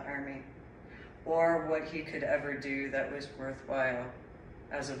was in the Army, or what he could ever do that was worthwhile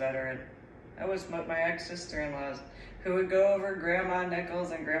as a veteran. That was what my ex-sister-in-laws, who would go over Grandma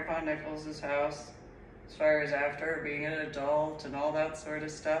Nichols and Grandpa Nichols' house, as far as after being an adult and all that sort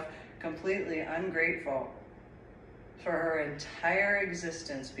of stuff, completely ungrateful for her entire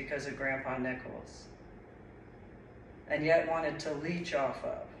existence because of Grandpa Nichols, and yet wanted to leech off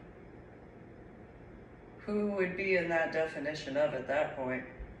of. Who would be in that definition of at that point,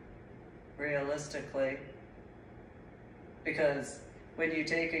 realistically? Because when you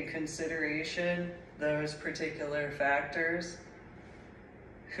take in consideration those particular factors,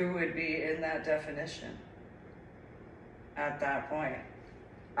 who would be in that definition at that point?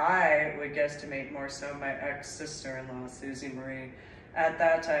 I would guesstimate more so my ex-sister-in-law, Susie Marie. At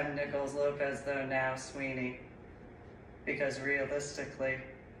that time, Nichols Lopez, though now Sweeney. Because realistically,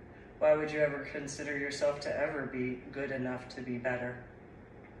 why would you ever consider yourself to ever be good enough to be better?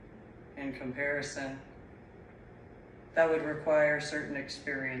 In comparison, that would require certain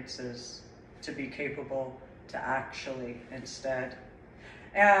experiences to be capable to actually instead.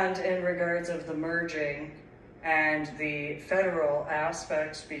 And in regards of the merging and the federal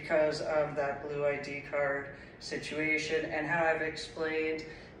aspects because of that blue ID card situation and how I've explained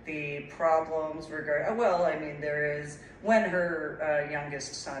the problems regarding, well, I mean, there is, when her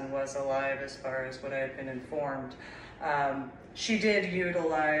youngest son was alive, as far as what I have been informed, she did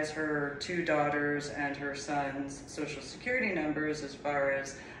utilize her 2 daughters and her son's social security numbers as far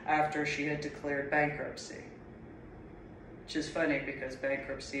as after she had declared bankruptcy. Which is funny because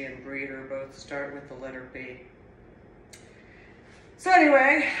bankruptcy and breeder both start with the letter B. So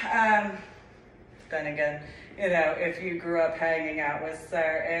anyway, then again, you know, if you grew up hanging out with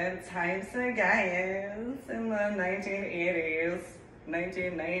certain types of guys in the 1980s,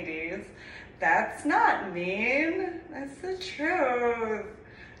 1990s, that's not mean. That's the truth.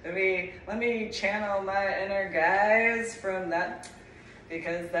 Let me channel my inner guys from that,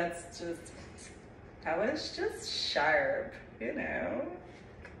 because that's just, I was just sharp, you know.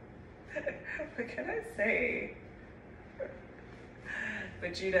 What can I say?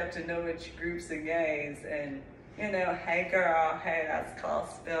 But you'd have to know which groups of guys, and you know, hey girl, hey, that's called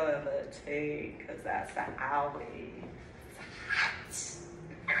spilling the tea, because that's the alley. It's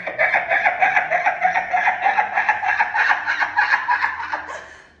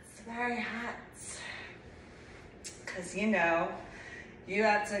very hot. Because you know, you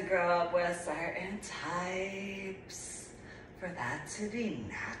have to grow up with certain types for that to be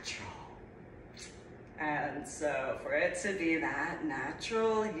natural. And so for it to be that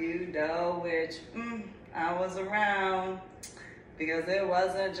natural, you know, which I was around, because it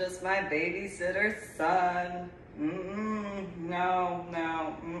wasn't just my babysitter's son. No.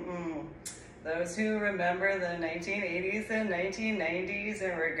 Those who remember the 1980s and 1990s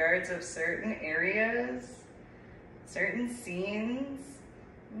in regards of certain areas, certain scenes,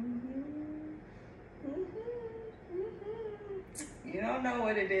 you don't know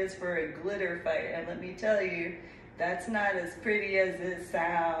what it is for a glitter fight, and let me tell you, that's not as pretty as it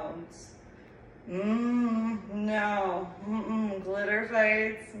sounds. No, glitter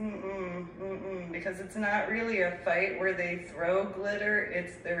fights, because it's not really a fight where they throw glitter,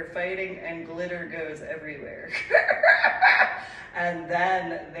 it's they're fighting and glitter goes everywhere. And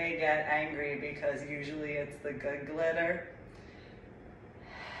then they get angry because usually it's the good glitter.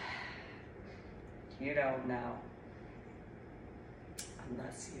 You don't know.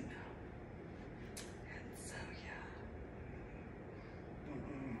 Unless you know. And so, yeah.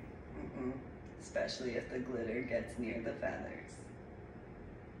 Especially if the glitter gets near the feathers.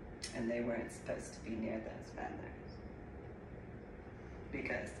 And they weren't supposed to be near those feathers.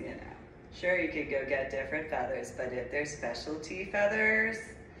 Because, you know, sure, you could go get different feathers, but if they're specialty feathers,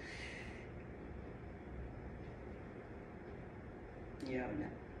 you don't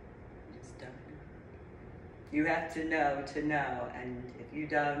know. You just don't know. You have to know, and if you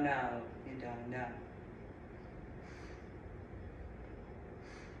don't know, you don't know.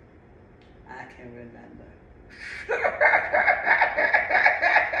 I can remember.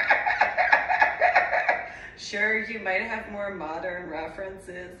 Sure, you might have more modern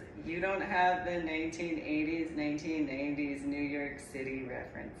references. You don't have the 1980s, 1990s New York City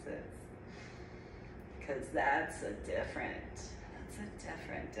references. Because that's a different.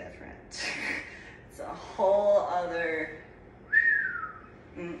 It's a whole other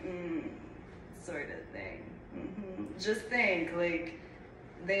sort of thing. Just think, like,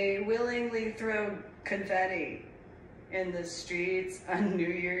 they willingly throw confetti in the streets on New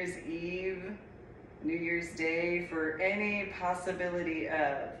Year's Eve, New Year's Day, for any possibility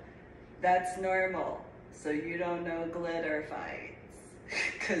of. That's normal. So you don't know glitter fights,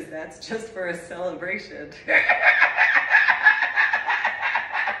 because that's just for a celebration.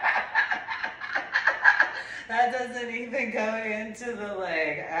 That doesn't even go into the,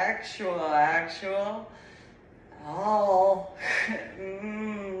 like, actual. Oh,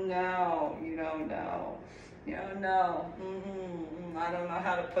 no, you don't know. You don't know. I don't know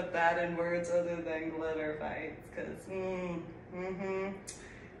how to put that in words other than glitter fights, because,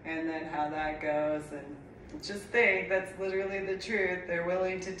 and then how that goes, and just think, that's literally the truth. They're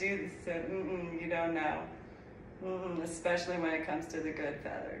willing to do this, so, you don't know. Especially when it comes to the good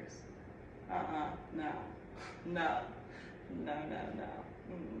feathers. No. No, not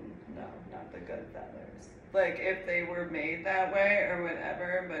the good feathers. Like, if they were made that way or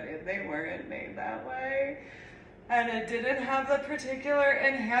whatever, but if they weren't made that way, and it didn't have the particular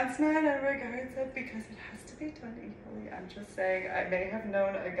enhancement in regards of, because it has to be done equally. I'm just saying, I may have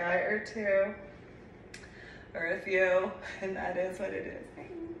known a guy or two, or a few, and that is what it is.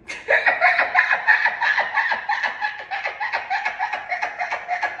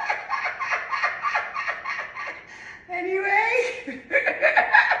 Anyway,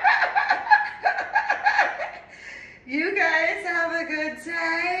 you guys have a good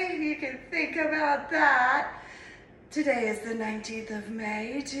day. You can think about that. Today is the 19th of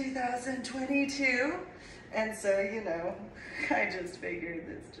May, 2022. And so, you know, I just figured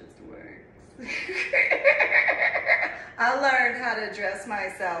this just works. I learned how to dress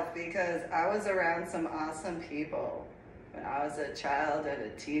myself because I was around some awesome people when I was a child and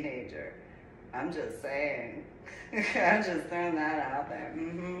a teenager. I'm just saying. I'm just throwing that out there.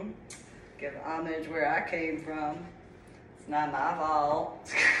 Give homage where I came from. It's not my fault.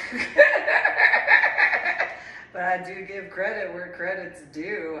 But I do give credit where credit's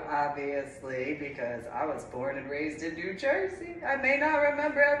due, obviously, because I was born and raised in New Jersey. I may not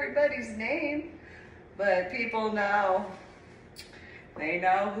remember everybody's name, but people know. They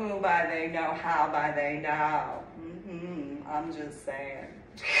know who by they know how by they know. I'm just saying.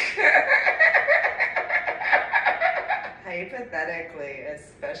 Hypothetically,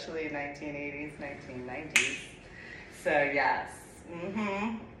 especially 1980s, 1990s. So yes,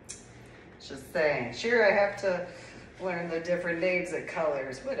 just saying. Sure, I have to learn the different names of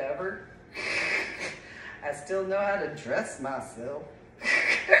colors, whatever. I still know how to dress myself.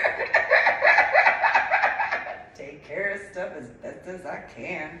 Take care of stuff as best as I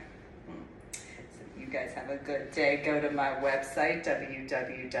can. You guys have a good day. Go to my website,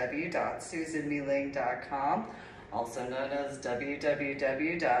 www.susanmeling.com, also known as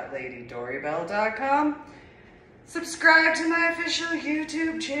www.ladydorybell.com. Subscribe to my official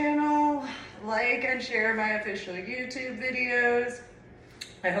YouTube channel. Like and share my official YouTube videos.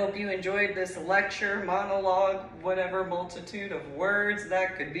 I hope you enjoyed this lecture, monologue, whatever multitude of words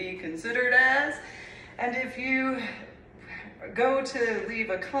that could be considered as. And if you go to leave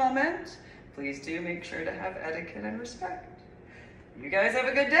a comment, please do make sure to have etiquette and respect. You guys have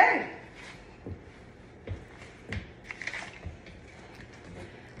a good day.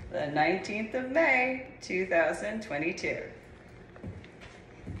 The 19th of May, 2022.